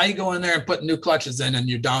 Now you go in there and put new clutches in, and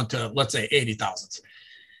you're down to, let's say, 80 thousandths.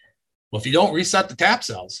 Well, if you don't reset the tap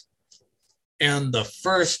cells and the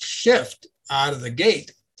first shift out of the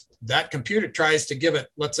gate, that computer tries to give it,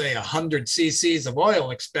 let's say, 100 cc's of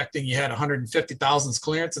oil, expecting you had 150 thousandths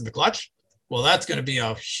clearance in the clutch. Well, that's going to be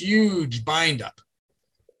a huge bind up.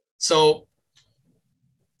 So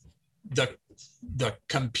the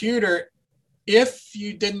computer, if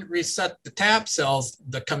you didn't reset the tap cells,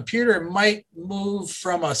 the computer might move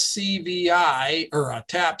from a CVI or a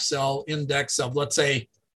tap cell index of, let's say,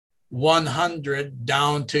 100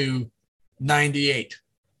 down to 98.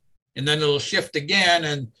 And then it'll shift again.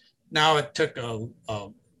 And now it took a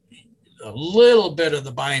little bit of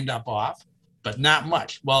the bind up off, but not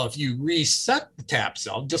much. Well, if you reset the tap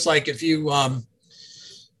cell, just like if you,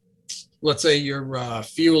 let's say your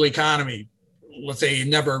fuel economy, let's say you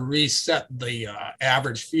never reset the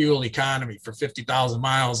average fuel economy for 50,000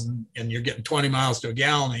 miles, and you're getting 20 miles to a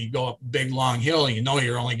gallon, and you go up a big long hill, and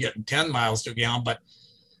you're only getting 10 miles to a gallon, but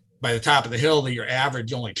by the top of the hill, your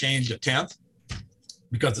average only changed a tenth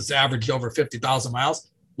because it's averaged over 50,000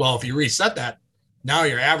 miles. Well, if you reset that, now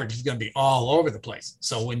your average is going to be all over the place.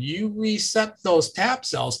 So when you reset those tap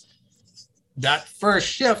cells, that first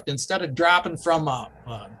shift, instead of dropping from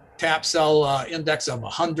a tap cell index of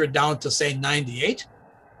 100 down to, say, 98,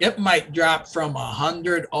 it might drop from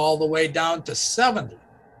 100 all the way down to 70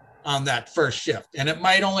 on that first shift. And it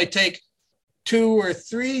might only take 2 or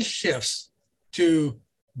 3 shifts to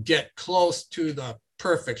get close to the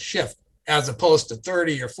perfect shift, as opposed to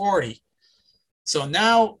 30 or 40. So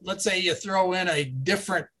now let's say you throw in a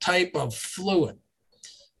different type of fluid,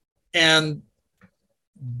 and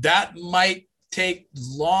that might take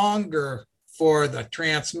longer for the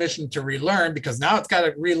transmission to relearn, because now it's got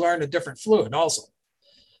to relearn a different fluid also.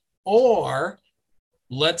 Or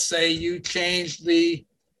let's say you change the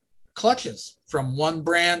clutches from one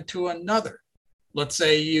brand to another. Let's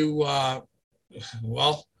say you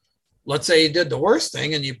let's say you did the worst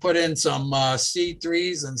thing and you put in some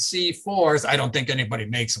C3s and C4s. I don't think anybody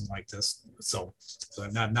makes them like this, so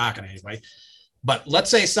I'm not knocking anybody. But let's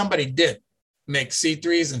say somebody did make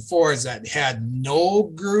C3s and 4s that had no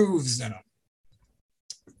grooves in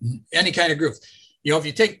them, any kind of groove. If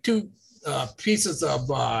you take 2 pieces of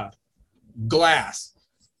glass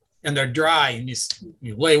and they're dry, and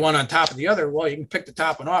you lay one on top of the other, well, you can pick the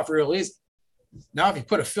top one off real easy. Now, if you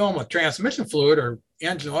put a film with transmission fluid or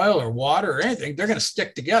engine oil or water or anything, they're going to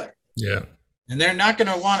stick together. Yeah. And they're not going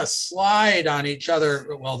to want to slide on each other.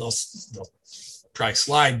 Well, they'll probably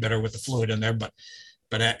slide better with the fluid in there. But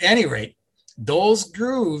at any rate, those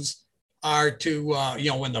grooves are to,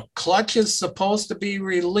 when the clutch is supposed to be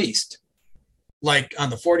released, like on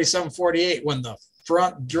the 4748, when the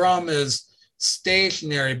front drum is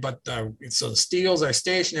stationary, so the steels are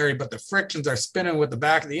stationary, but the frictions are spinning with the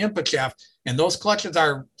back of the input shaft, and those clutches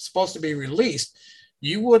are supposed to be released.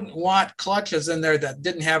 You wouldn't want clutches in there that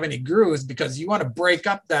didn't have any grooves, because you want to break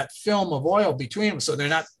up that film of oil between them so they're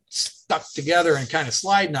not stuck together and kind of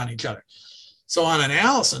sliding on each other. So on an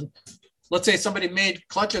Allison, let's say somebody made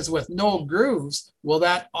clutches with no grooves. Well,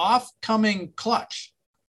 that off-coming clutch,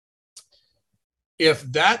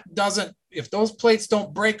 if those plates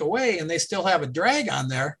don't break away and they still have a drag on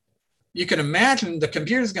there, you can imagine the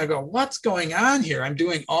computer's going to go, what's going on here? I'm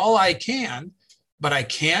doing all I can, but I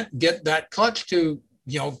can't get that clutch to,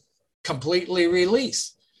 completely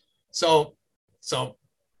release. So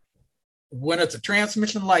when it's a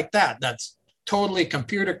transmission like that, that's totally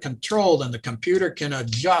computer controlled, and the computer can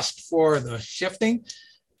adjust for the shifting,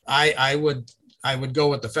 I would go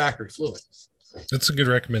with the factory fluid. That's a good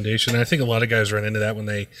recommendation. I think a lot of guys run into that when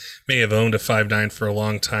they may have owned a 5.9 for a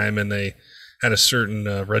long time and they had a certain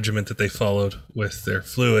regiment that they followed with their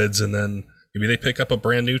fluids, and then maybe they pick up a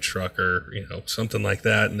brand new truck or something like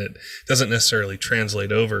that, and it doesn't necessarily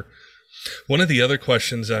translate over. One of the other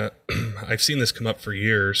questions that I've seen this come up for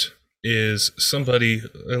years is somebody,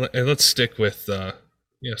 and let's stick with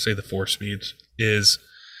say the 4-speeds, is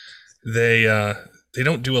they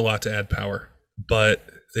don't do a lot to add power, but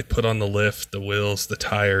they put on the lift, the wheels, the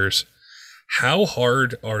tires. How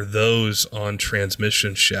hard are those on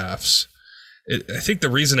transmission shafts? I think the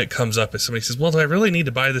reason it comes up is somebody says, well, do I really need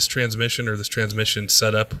to buy this transmission or this transmission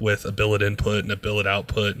set up with a billet input and a billet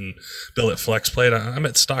output and billet flex plate? I'm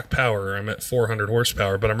at stock power, or I'm at 400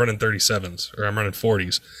 horsepower, but I'm running 37s or I'm running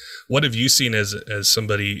 40s. What have you seen as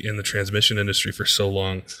somebody in the transmission industry for so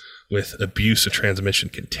long with abuse a transmission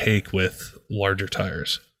can take with larger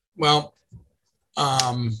tires? Well,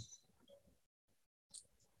 I'm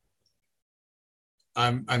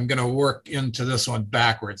going to work into this one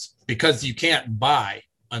backwards, because you can't buy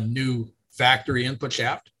a new factory input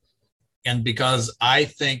shaft. And because I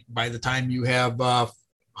think by the time you have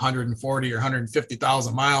 140 or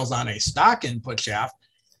 150,000 miles on a stock input shaft,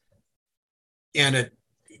 and it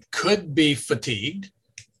could be fatigued,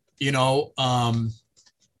 the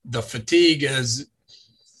fatigue is,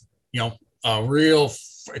 a real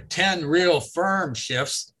 10 real firm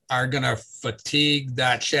shifts are going to fatigue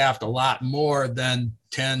that shaft a lot more than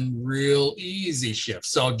 10 real easy shifts.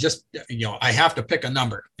 So just, I have to pick a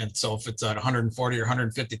number. And so if it's at 140 or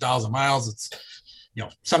 150,000 miles, it's,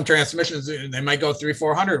 some transmissions, they might go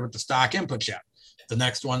 300-400 with the stock input shaft. The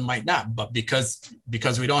next one might not, but because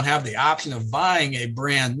we don't have the option of buying a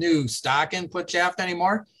brand new stock input shaft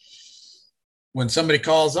anymore, when somebody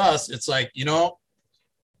calls us, it's like,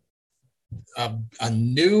 a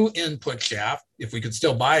new input shaft, if we could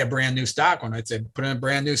still buy a brand new stock one, I'd say put in a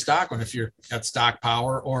brand new stock one if you're at stock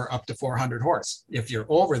power or up to 400 horse. If you're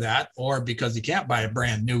over that, or because you can't buy a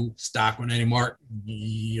brand new stock one anymore,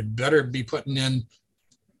 you better be putting in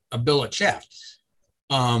a billet shaft.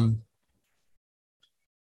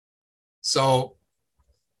 So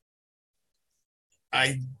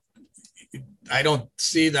I don't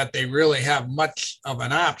see that they really have much of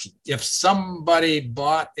an option. If somebody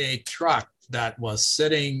bought a truck that was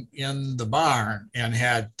sitting in the barn and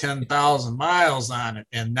had 10,000 miles on it,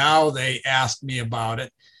 and now they asked me about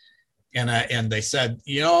it, and they said,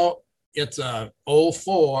 it's a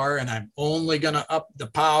 04 and I'm only going to up the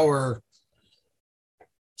power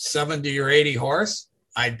 70 or 80 horse,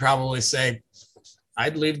 I'd probably say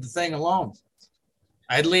I'd leave the thing alone.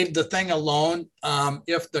 I'd leave the thing alone.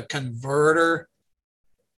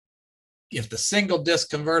 If the single disc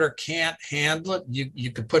converter can't handle it,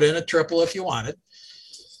 you could put in a triple if you wanted.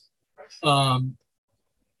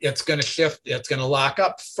 It's going to shift. It's going to lock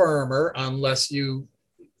up firmer unless the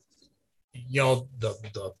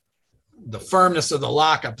firmness of the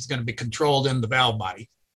lockup is going to be controlled in the valve body.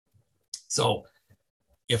 So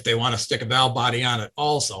if they want to stick a valve body on it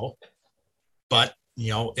also, but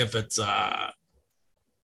if it's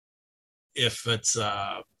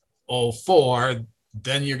 04,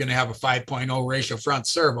 then you're going to have a 5.0 ratio front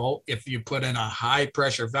servo. If you put in a high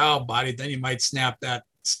pressure valve body, then you might snap that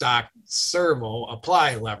stock servo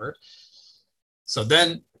apply lever. So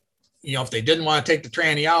then, if they didn't want to take the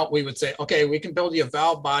tranny out, we would say, okay, we can build you a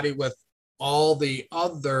valve body with all the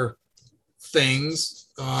other things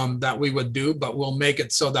that we would do, but we'll make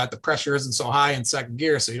it so that the pressure isn't so high in second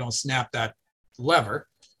gear, so you don't snap that lever.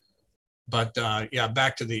 But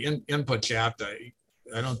back to the input shaft, I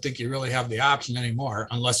don't think you really have the option anymore,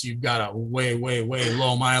 unless you've got a way, way, way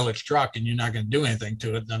low mileage truck and you're not going to do anything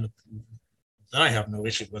to it. Then I have no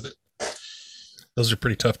issue with it. Those are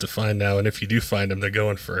pretty tough to find now, and if you do find them, they're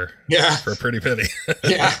going for a pretty penny.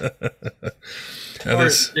 Yeah. Or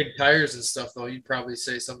big tires and stuff, though, you'd probably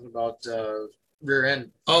say something about rear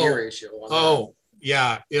end gear ratio.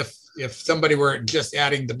 Yeah. If somebody were just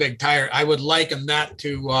adding the big tire, I would liken that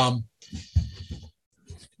to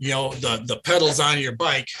the pedals on your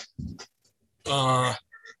bike.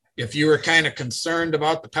 If you were kind of concerned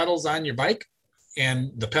about the pedals on your bike,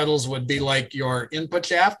 and the pedals would be like your input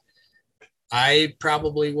shaft, I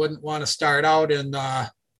probably wouldn't want to start out in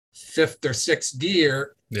fifth or sixth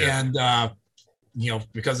gear, and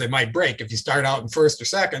because they might break if you start out in first or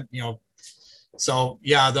second. So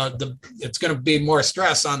it's going to be more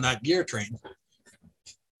stress on that gear train.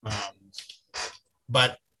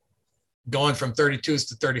 But going from 32s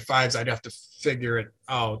to 35s, I'd have to figure it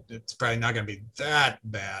out. It's probably not going to be that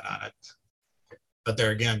bad on it. But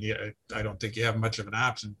there again, I don't think you have much of an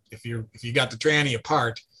option. If you got the tranny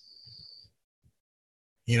apart,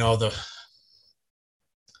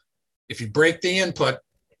 if you break the input,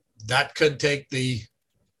 that could take the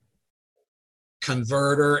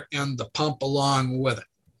converter and the pump along with it.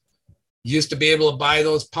 You used to be able to buy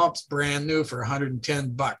those pumps brand new for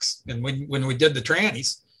 $110. And when we did the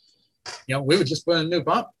trannies, you know, we would just put in a new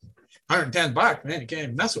pump, $110, man, you can't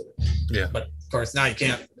even mess with it. Yeah. But of course, now you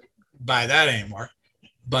can't buy that anymore.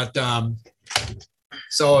 But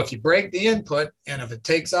so if you break the input and if it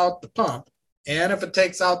takes out the pump and if it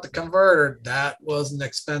takes out the converter, that was an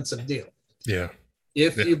expensive deal. Yeah.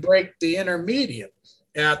 If you break the intermediate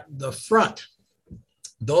at the front,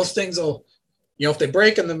 those things will, you know, if they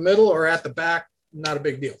break in the middle or at the back, not a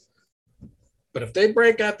big deal. But if they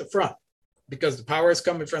break at the front, because the power is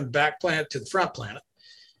coming from the back planet to the front planet,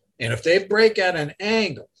 and if they break at an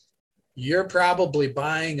angle, you're probably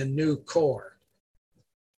buying a new core.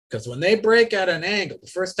 Because when they break at an angle, the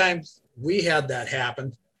first time we had that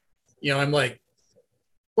happen, you know, I'm like,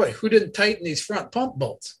 boy, who didn't tighten these front pump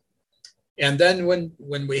bolts? And then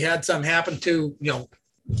when we had some happen to, you know,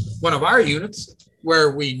 one of our units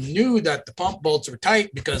where we knew that the pump bolts were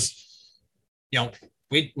tight because, you know,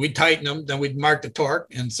 we'd tighten them, then we'd mark the torque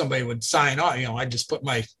and somebody would sign off. You know, I just put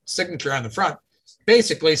my signature on the front,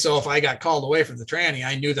 basically. So if I got called away from the tranny,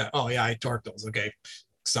 I knew that, oh yeah, I torqued those. Okay.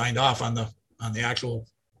 Signed off on the actual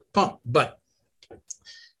pump. But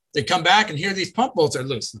they come back and here these pump bolts are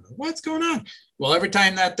loose. What's going on? Well, every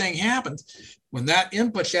time that thing happens, when that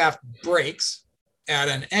input shaft breaks at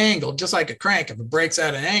an angle, just like a crank, if it breaks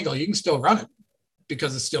at an angle, you can still run it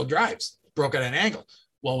because it still drives. Broke at an angle.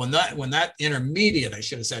 Well, when that intermediate, I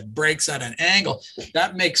should have said, breaks at an angle,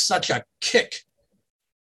 that makes such a kick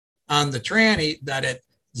on the tranny that it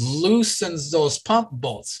loosens those pump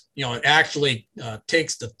bolts. You know, it actually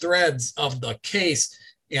takes the threads of the case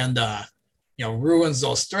and you know, ruins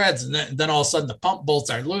those threads. And then all of a sudden the pump bolts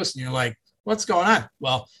are loose and you're like, what's going on?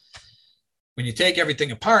 Well, when you take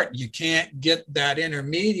everything apart, you can't get that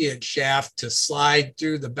intermediate shaft to slide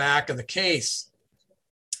through the back of the case.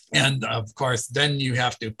 And of course, then you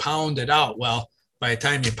have to pound it out. Well, by the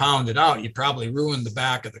time you pound it out, you probably ruin the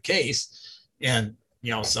back of the case. And,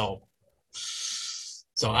 you know, so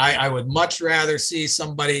I would much rather see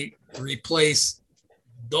somebody replace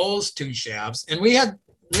those two shafts. And we had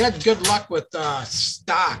good luck with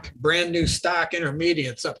brand new stock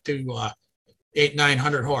intermediates up to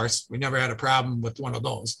 800-900 horse. We never had a problem with one of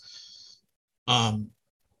those.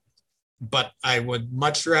 But I would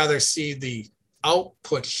much rather see the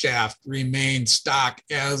output shaft remain stock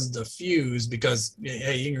as the fuse, because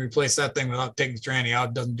hey, you can replace that thing without taking the tranny out.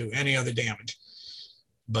 It doesn't do any other damage.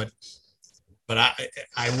 But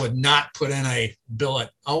I would not put in a billet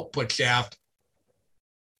output shaft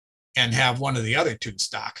and have one of the other two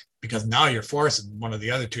stock, because now you're forcing one of the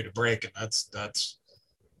other two to break, and that's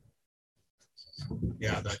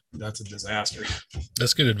a disaster.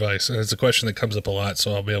 That's good advice. And it's a question that comes up a lot,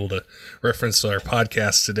 so I'll be able to reference our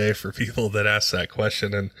podcast today for people that ask that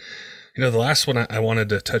question. And, you know, the last one I wanted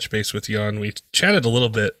to touch base with you on, we chatted a little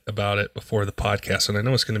bit about it before the podcast, and I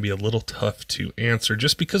know it's going to be a little tough to answer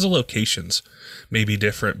just because of locations may be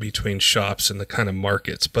different between shops and the kind of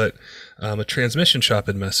markets. But a transmission shop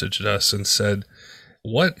had messaged us and said,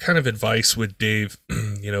 what kind of advice would Dave,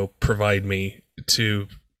 you know, provide me to,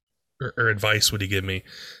 or advice would he give me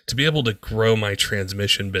to be able to grow my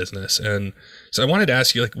transmission business? And so I wanted to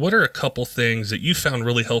ask you, like, what are a couple things that you found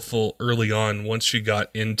really helpful early on once you got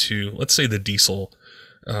into, let's say, the diesel,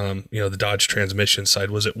 you know, the Dodge transmission side?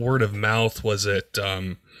 Was it word of mouth? Was it,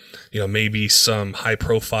 you know, maybe some high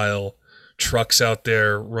profile trucks out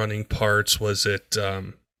there running parts? Was it,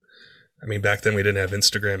 I mean, back then we didn't have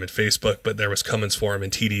Instagram and Facebook, but there was Cummins Forum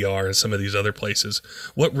and TDR and some of these other places.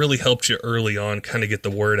 What really helped you early on kind of get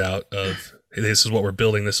the word out of, hey, this is what we're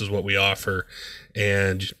building, this is what we offer,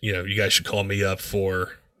 and, you know, you guys should call me up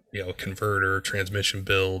for, you know, a converter, transmission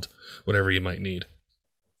build, whatever you might need?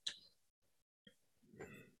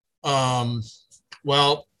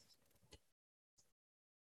 Well,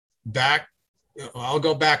 I'll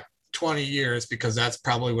go back 20 years because that's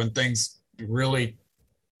probably when things really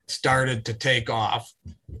started to take off.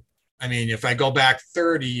 I mean, if I go back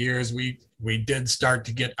 30 years, we did start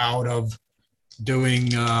to get out of doing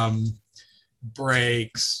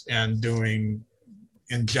brakes and doing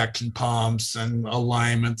injection pumps and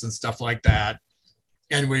alignments and stuff like that.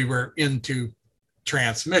 And we were into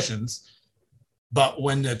transmissions. But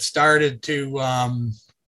when it started to,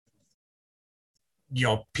 you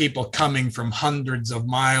know, people coming from hundreds of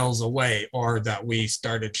miles away, or that we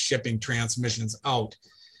started shipping transmissions out,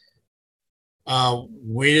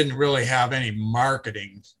 we didn't really have any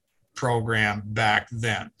marketing program back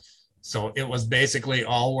then. So it was basically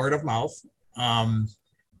all word of mouth.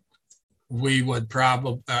 we would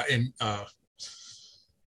probably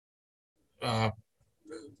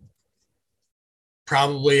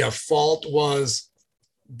probably a fault was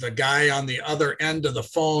the guy on the other end of the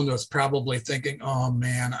phone was probably thinking, oh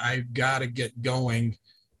man, I've got to get going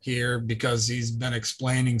here because he's been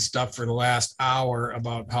explaining stuff for the last hour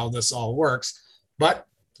about how this all works. But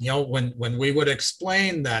when we would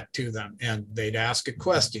explain that to them and they'd ask a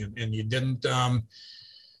question and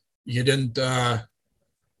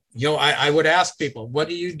I would ask people, what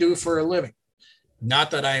do you do for a living?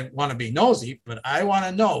 Not that I want to be nosy, but I want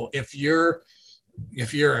to know if you're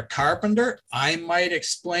a carpenter, I might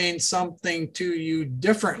explain something to you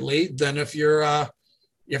differently than if you're a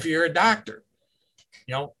doctor.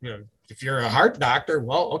 If you're a heart doctor,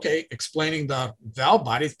 well, okay, explaining the valve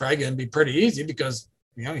body is probably going to be pretty easy because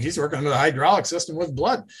he's working on the hydraulic system with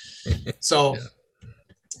blood. So,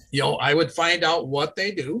 I would find out what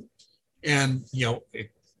they do, and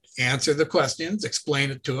answer the questions,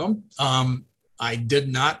 explain it to them. I did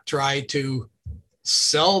not try to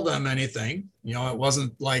sell them anything. It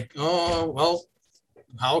wasn't like, oh, well,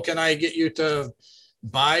 how can I get you to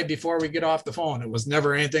buy before we get off the phone? It was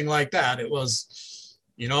never anything like that. It was,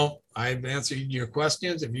 I've answered your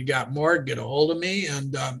questions. If you got more, get a hold of me.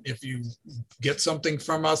 And if you get something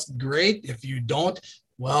from us, great. If you don't,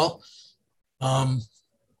 well,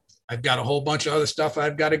 I've got a whole bunch of other stuff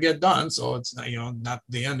I've got to get done. So it's, not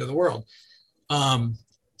the end of the world.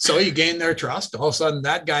 So you gain their trust. All of a sudden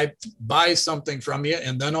that guy buys something from you.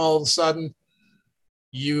 And then all of a sudden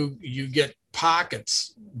you get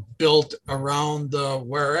pockets built around the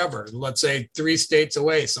wherever. Let's say 3 states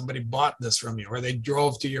away, somebody bought this from you, or they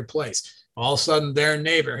drove to your place. All of a sudden their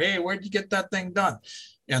neighbor, hey, where'd you get that thing done?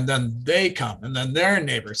 And then they come, and then their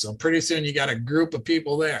neighbor. So pretty soon you got a group of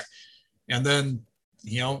people there. And then,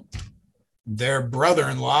 their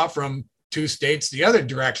brother-in-law from 2 states the other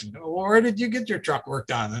direction. Where did you get your truck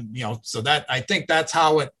worked on? And so that, I think that's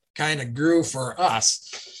how it kind of grew for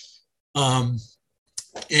us.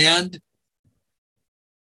 And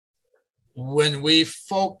when we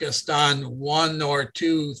focused on 1 or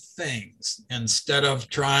 2 things instead of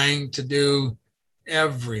trying to do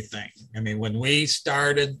everything. I mean, when we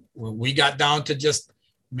started, we got down to just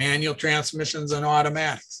manual transmissions and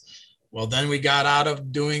automatics. Well, then we got out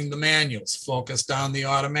of doing the manuals, focused on the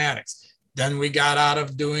automatics. Then we got out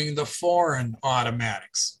of doing the foreign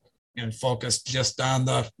automatics and focused just on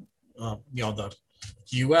the, the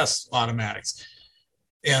U.S. automatics.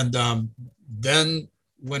 And then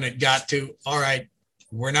when it got to, all right,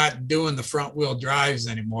 we're not doing the front wheel drives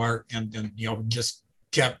anymore, and just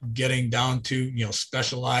kept getting down to,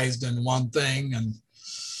 specialized in one thing. And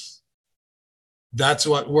that's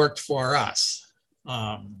what worked for us.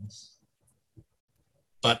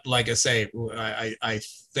 But like I say, I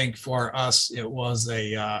think for us, it was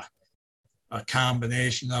a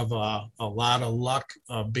combination of a lot of luck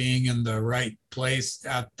of being in the right place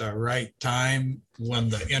at the right time when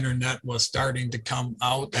the internet was starting to come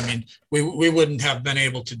out. I mean, we wouldn't have been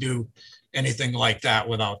able to do anything like that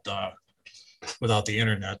without the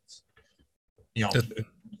internet.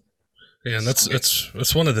 Yeah, and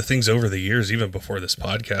that's one of the things over the years, even before this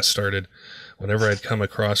podcast started. Whenever I'd come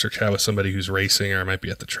across or chat with somebody who's racing, or I might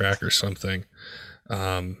be at the track or something,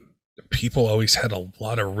 people always had a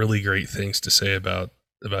lot of really great things to say about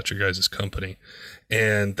your guys' company.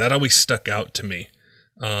 And that always stuck out to me.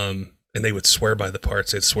 And they would swear by the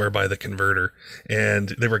parts. They'd swear by the converter. And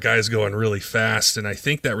there were guys going really fast. And I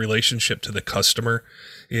think that relationship to the customer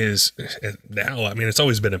is now, I mean, it's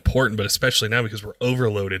always been important, but especially now because we're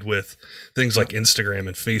overloaded with things like Instagram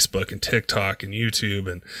and Facebook and TikTok and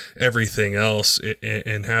YouTube and everything else.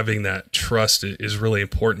 And having that trust is really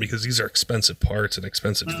important because these are expensive parts and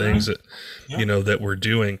expensive things that, that we're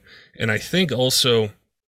doing. And I think also,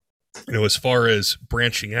 as far as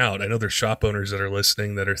branching out, I know there's shop owners that are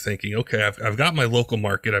listening that are thinking, okay, I've got my local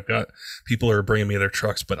market. I've got people who are bringing me their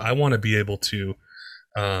trucks, but I want to be able to,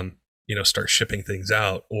 start shipping things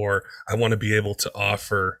out, or I want to be able to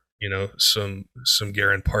offer, some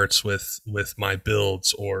Garand parts with my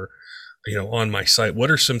builds, or, on my site. What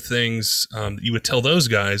are some things that you would tell those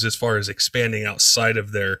guys as far as expanding outside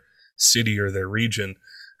of their city or their region?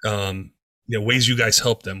 Ways you guys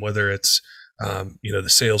help them, whether it's the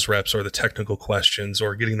sales reps or the technical questions,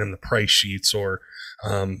 or getting them the price sheets, or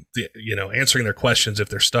answering their questions if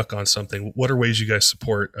they're stuck on something. What are ways you guys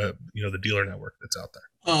support the dealer network that's out there?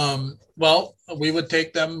 Well, we would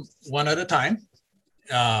take them one at a time,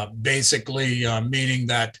 basically meaning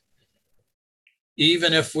that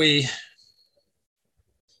even if we,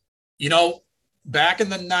 back in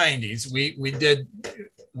the 90s,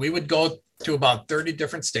 we would go to about 30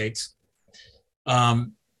 different states.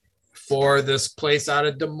 for this place out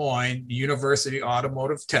of Des Moines, University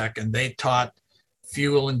Automotive Tech, and they taught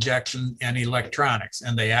fuel injection and electronics.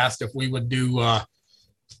 And they asked if we would do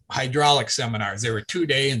hydraulic seminars. They were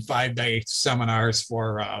 2-day and 5-day seminars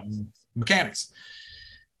for mechanics.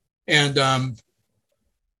 And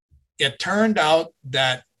it turned out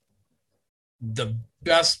that the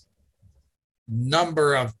best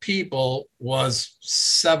number of people was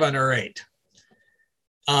 7 or 8.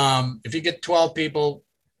 If you get 12 people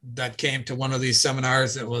that came to one of these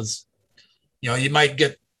seminars, it was, you might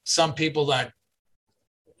get some people that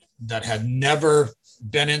had never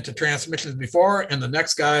been into transmissions before, and the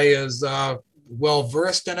next guy is well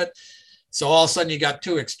versed in it. So all of a sudden you got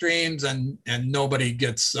 2 extremes, and nobody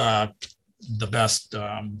gets the best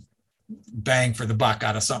bang for the buck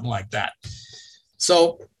out of something like that.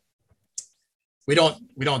 So we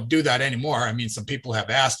don't do that anymore. I mean, some people have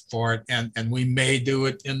asked for it, and we may do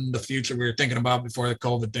it in the future. We were thinking about before the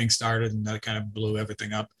COVID thing started, and that kind of blew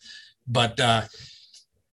everything up. But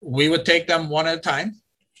we would take them one at a time,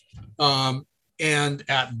 and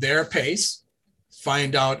at their pace,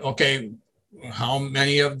 find out, okay, how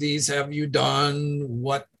many of these have you done?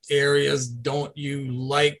 What areas don't you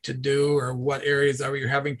like to do, or what areas are you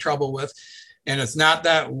having trouble with? And it's not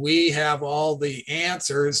that we have all the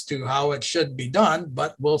answers to how it should be done,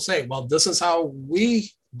 but we'll say, well, this is how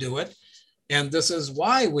we do it, and this is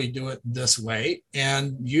why we do it this way.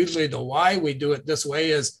 And usually the why we do it this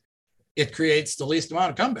way is it creates the least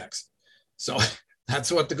amount of comebacks. So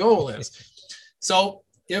that's what the goal is. So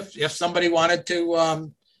if somebody wanted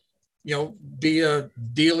to, be a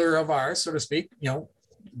dealer of ours, so to speak,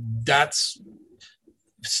 that's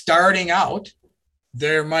starting out.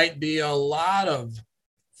 There might be a lot of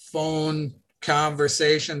phone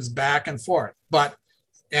conversations back and forth, but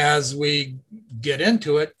as we get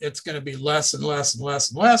into it, it's going to be less and less and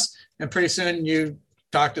less and less. And pretty soon you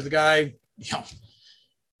talk to the guy,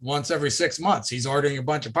 once every 6 months. He's ordering a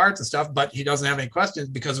bunch of parts and stuff, but he doesn't have any questions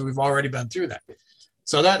because we've already been through that.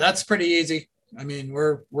 So that's pretty easy. I mean,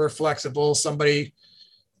 we're flexible. Somebody,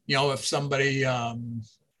 if somebody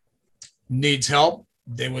needs help,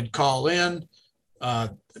 they would call in.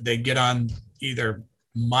 They get on either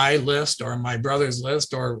my list or my brother's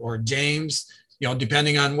list or James,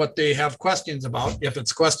 depending on what they have questions about. If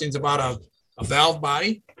it's questions about a valve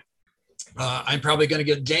body, I'm probably going to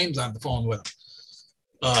get James on the phone with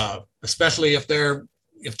them, especially if they're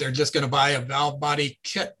just going to buy a valve body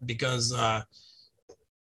kit, because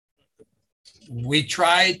we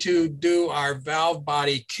try to do our valve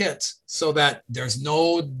body kits so that there's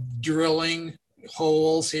no drilling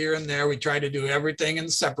holes here and there. We try to do everything in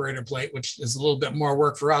the separator plate, which is a little bit more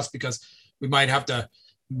work for us because we might have to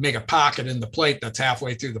make a pocket in the plate that's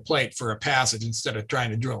halfway through the plate for a passage instead of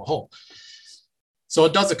trying to drill a hole. So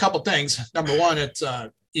it does a couple things. Number one, it's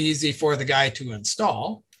easy for the guy to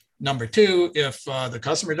install. Number two, if the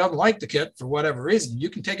customer doesn't like the kit for whatever reason,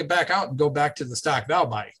 you can take it back out and go back to the stock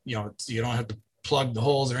valve body. You don't have to plug the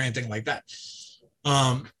holes or anything like that.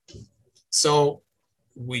 So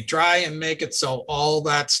we try and make it so all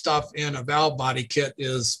that stuff in a valve body kit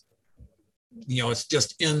is, it's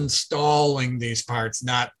just installing these parts,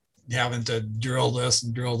 not having to drill this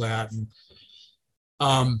and drill that.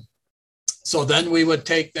 And so then we would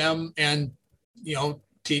take them and,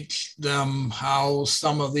 teach them how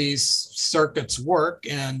some of these circuits work.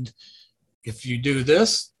 And if you do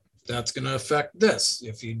this, that's going to affect this.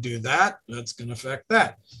 If you do that, that's going to affect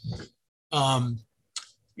that.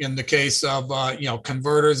 In the case of,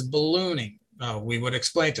 converters ballooning, we would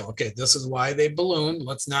explain to them, okay, this is why they balloon.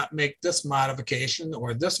 Let's not make this modification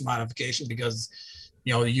or this modification because,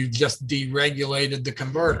 you just deregulated the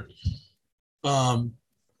converter.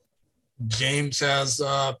 James has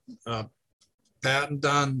a patent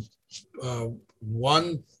on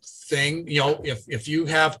one thing. If you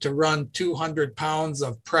have to run 200 pounds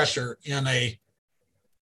of pressure in a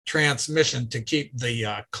transmission to keep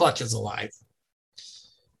the clutches alive,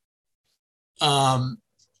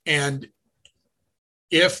 and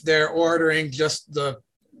if they're ordering just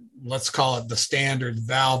let's call it the standard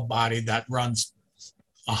valve body that runs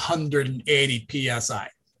 180 PSI,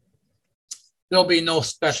 there'll be no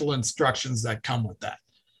special instructions that come with that.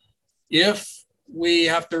 If we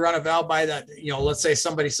have to run a valve body that, let's say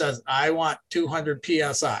somebody says, I want 200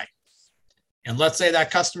 PSI. And let's say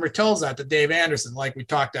that customer tells that to Dave Anderson, like we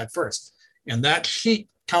talked at first, and that sheet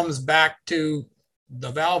comes back to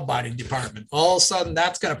the valve body department. All of a sudden,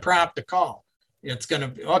 that's going to prompt a call. It's going to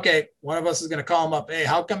be, okay, one of us is going to call them up. Hey,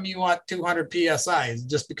 how come you want 200 PSI? Is it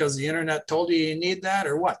just because the internet told you need that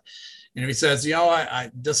or what? And if he says,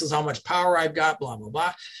 this is how much power I've got, blah, blah,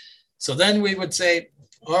 blah. So then we would say,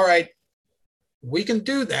 all right, we can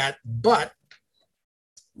do that, but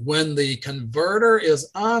when the converter is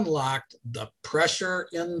unlocked, the pressure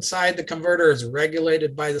inside the converter is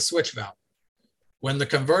regulated by the switch valve. When the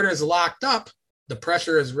converter is locked up, the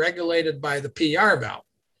pressure is regulated by the PR valve.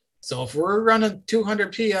 So if we're running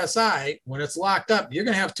 200 PSI, when it's locked up, you're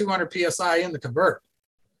going to have 200 PSI in the converter.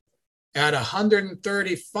 At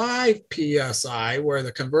 135 PSI, where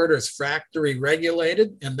the converter is factory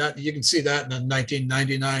regulated, and that you can see that in the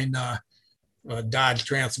 1999 Dodge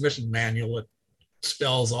transmission manual. It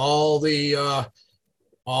spells all the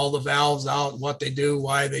valves out, what they do,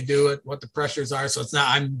 why they do it, what the pressures are. So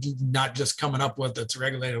I'm not just coming up with it's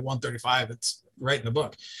regulated at 135. It's right in the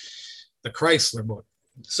book, the Chrysler book.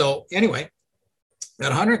 So anyway, at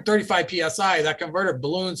 135 PSI, that converter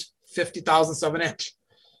balloons 50 thousandths of an inch.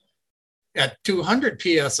 At 200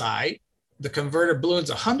 PSI, the converter balloons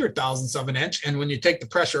 100 thousandths of an inch. And when you take the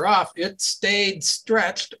pressure off, it stayed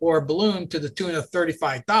stretched or ballooned to the tune of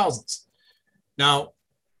 35 thousandths. Now,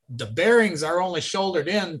 the bearings are only shouldered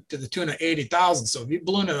in to the tune of 80 thousandths. So if you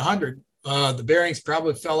balloon at 100, the bearings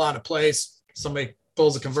probably fell out of place. Somebody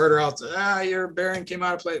pulls the converter out, says, your bearing came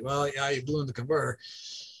out of place. Well, yeah, you ballooned the converter.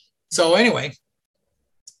 So anyway,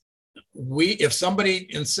 if somebody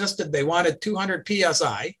insisted they wanted 200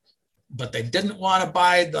 PSI, but they didn't want to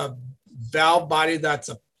buy the valve body that's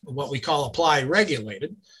what we call apply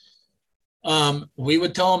regulated, we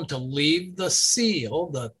would tell them to leave the seal,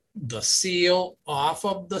 the seal off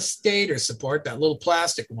of the stator support, that little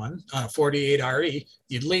plastic one on a 68RE,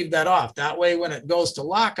 you'd leave that off. That way, when it goes to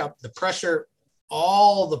lockup, the pressure,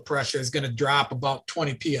 all the pressure is going to drop about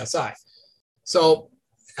 20 PSI. So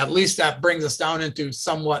at least that brings us down into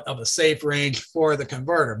somewhat of a safe range for the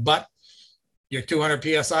converter. But your 200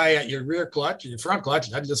 PSI at your rear clutch, your front clutch,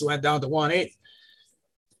 that just went down to 180.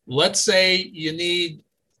 Let's say you need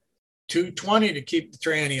 220 to keep the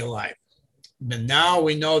tranny alive. But now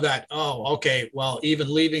we know that,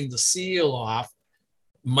 even leaving the seal off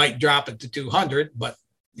might drop it to 200, but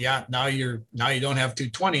yeah, now you don't have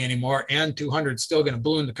 220 anymore, and 200 is still going to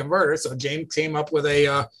balloon the converter. So James came up with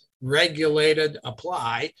a regulated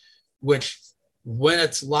apply, which when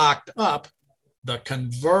it's locked up, the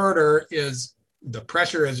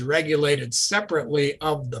pressure is regulated separately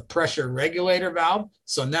of the pressure regulator valve.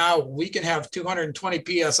 So now we can have 220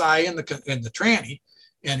 PSI in the tranny,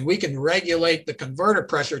 and we can regulate the converter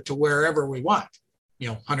pressure to wherever we want,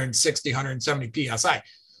 160, 170 PSI.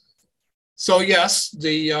 So yes,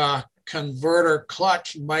 the converter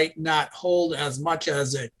clutch might not hold as much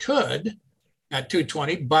as it could at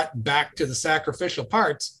 220, but back to the sacrificial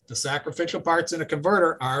parts. The sacrificial parts in a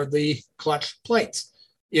converter are the clutch plates.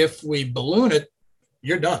 If we balloon it,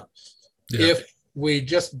 you're done. Yeah. If we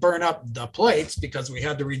just burn up the plates because we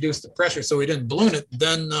had to reduce the pressure so we didn't balloon it,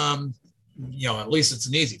 then at least it's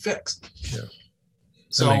an easy fix. Yeah.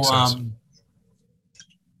 So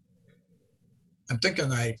I'm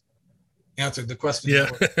thinking I answered the question. Yeah.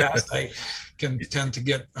 I can tend to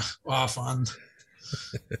get off on.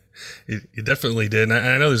 You definitely did. And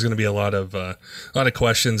I know there's going to be a lot of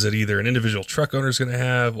questions that either an individual truck owner is going to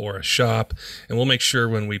have or a shop. And we'll make sure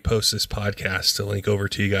when we post this podcast to link over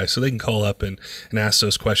to you guys so they can call up and ask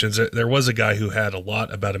those questions. There was a guy who had a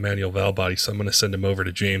lot about a manual valve body, so I'm going to send him over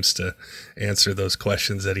to James to answer those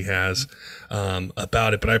questions that he has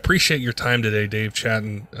about it. But I appreciate your time today, Dave,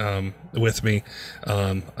 chatting with me.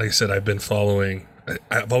 Like I said, I've been following.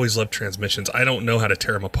 I've always loved transmissions. I don't know how to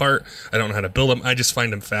tear them apart. I don't know how to build them. I just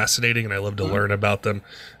find them fascinating, and I love to learn about them.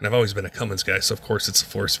 And I've always been a Cummins guy, so of course it's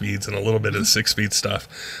the 4-speeds and a little bit of the 6-speed stuff.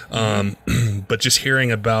 But just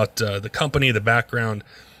hearing about the company, the background,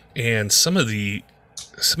 and some of the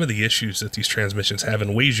issues that these transmissions have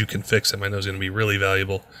and ways you can fix them, I know is going to be really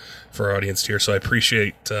valuable for our audience here. So I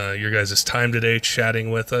appreciate your guys' time today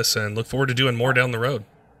chatting with us, and look forward to doing more down the road.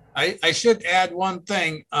 I should add one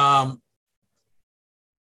thing.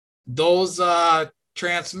 Those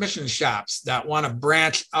transmission shops that want to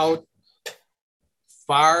branch out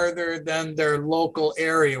farther than their local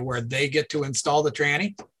area where they get to install the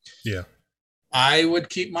tranny. Yeah. I would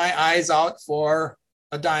keep my eyes out for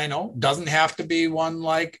a dyno. Doesn't have to be one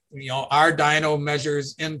like, our dyno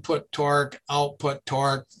measures input torque, output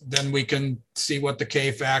torque. Then we can see what the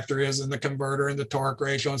K factor is in the converter and the torque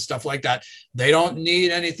ratio and stuff like that. They don't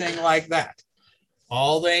need anything like that.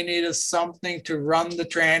 All they need is something to run the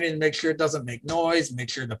tranny and make sure it doesn't make noise, make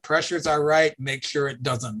sure the pressures are right, make sure it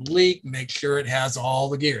doesn't leak, make sure it has all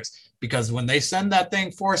the gears. Because when they send that thing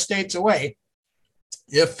 4 states away,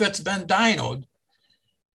 if it's been dynoed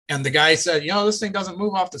and the guy said, this thing doesn't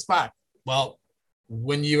move off the spot. Well,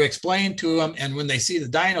 when you explain to them and when they see the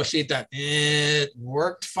dyno sheet that it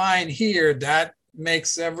worked fine here, that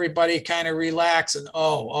makes everybody kind of relax and,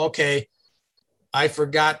 oh, okay, I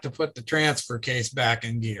forgot to put the transfer case back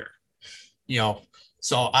in gear.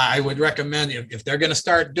 So I would recommend if they're going to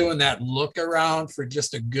start doing that, look around for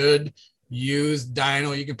just a good used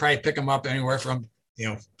dyno. You can probably pick them up anywhere from,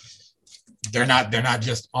 they're not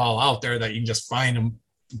just all out there that you can just find them,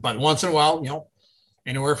 but once in a while,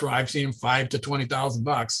 anywhere from, I've seen them $5,000 to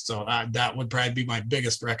 $20,000. So that would probably be my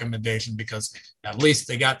biggest recommendation, because at least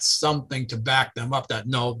they got something to back them up that,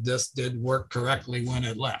 no, this did work correctly when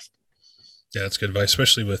it left. Yeah, that's good advice,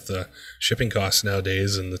 especially with shipping costs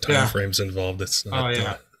nowadays and the time frames involved. It's not,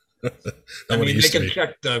 I mean, they can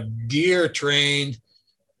check the gear train,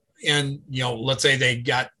 and let's say they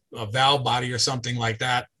got a valve body or something like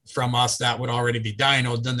that from us that would already be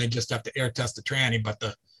dynoed. Then they just have to air test the tranny, but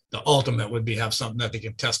the ultimate would be have something that they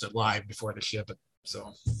can test it live before they ship it.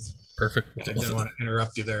 So perfect. I didn't want to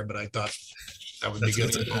interrupt you there, but I thought that would be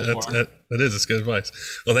good. It's good advice.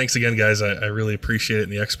 Well, thanks again, guys. I really appreciate it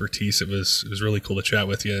and the expertise. It was really cool to chat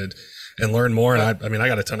with you and learn more. And I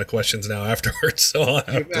got a ton of questions now afterwards. So I'll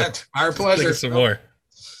have our pleasure. Think of some more.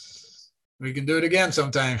 We can do it again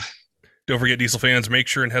sometime. Don't forget, Diesel fans, make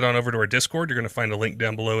sure and head on over to our Discord. You're going to find a link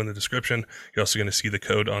down below in the description. You're also going to see the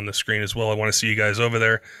code on the screen as well. I want to see you guys over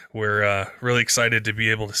there. We're really excited to be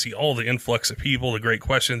able to see all the influx of people, the great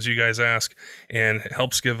questions you guys ask, and it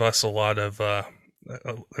helps give us a lot of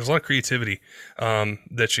there's a lot of creativity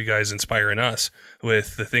that you guys inspire in us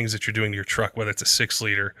with the things that you're doing to your truck, whether it's a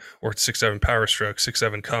 6-liter or it's 6.7 Power Stroke,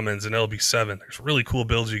 6.7 Cummins, and LB7. There's really cool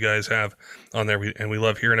builds you guys have on there, and we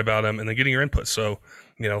love hearing about them and then getting your input. So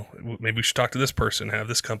maybe we should talk to this person, have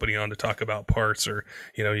this company on to talk about parts, or,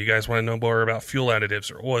 you guys want to know more about fuel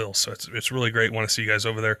additives or oils. So it's really great. Want to see you guys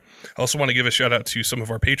over there. I also want to give a shout out to some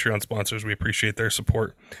of our Patreon sponsors. We appreciate their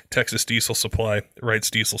support. Texas Diesel Supply,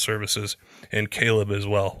 Wright's Diesel Services, and Caleb as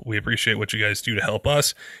well. We appreciate what you guys do to help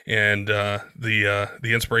us and the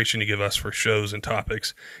inspiration you give us for shows and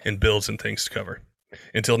topics and builds and things to cover.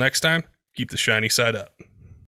 Until next time, keep the shiny side up.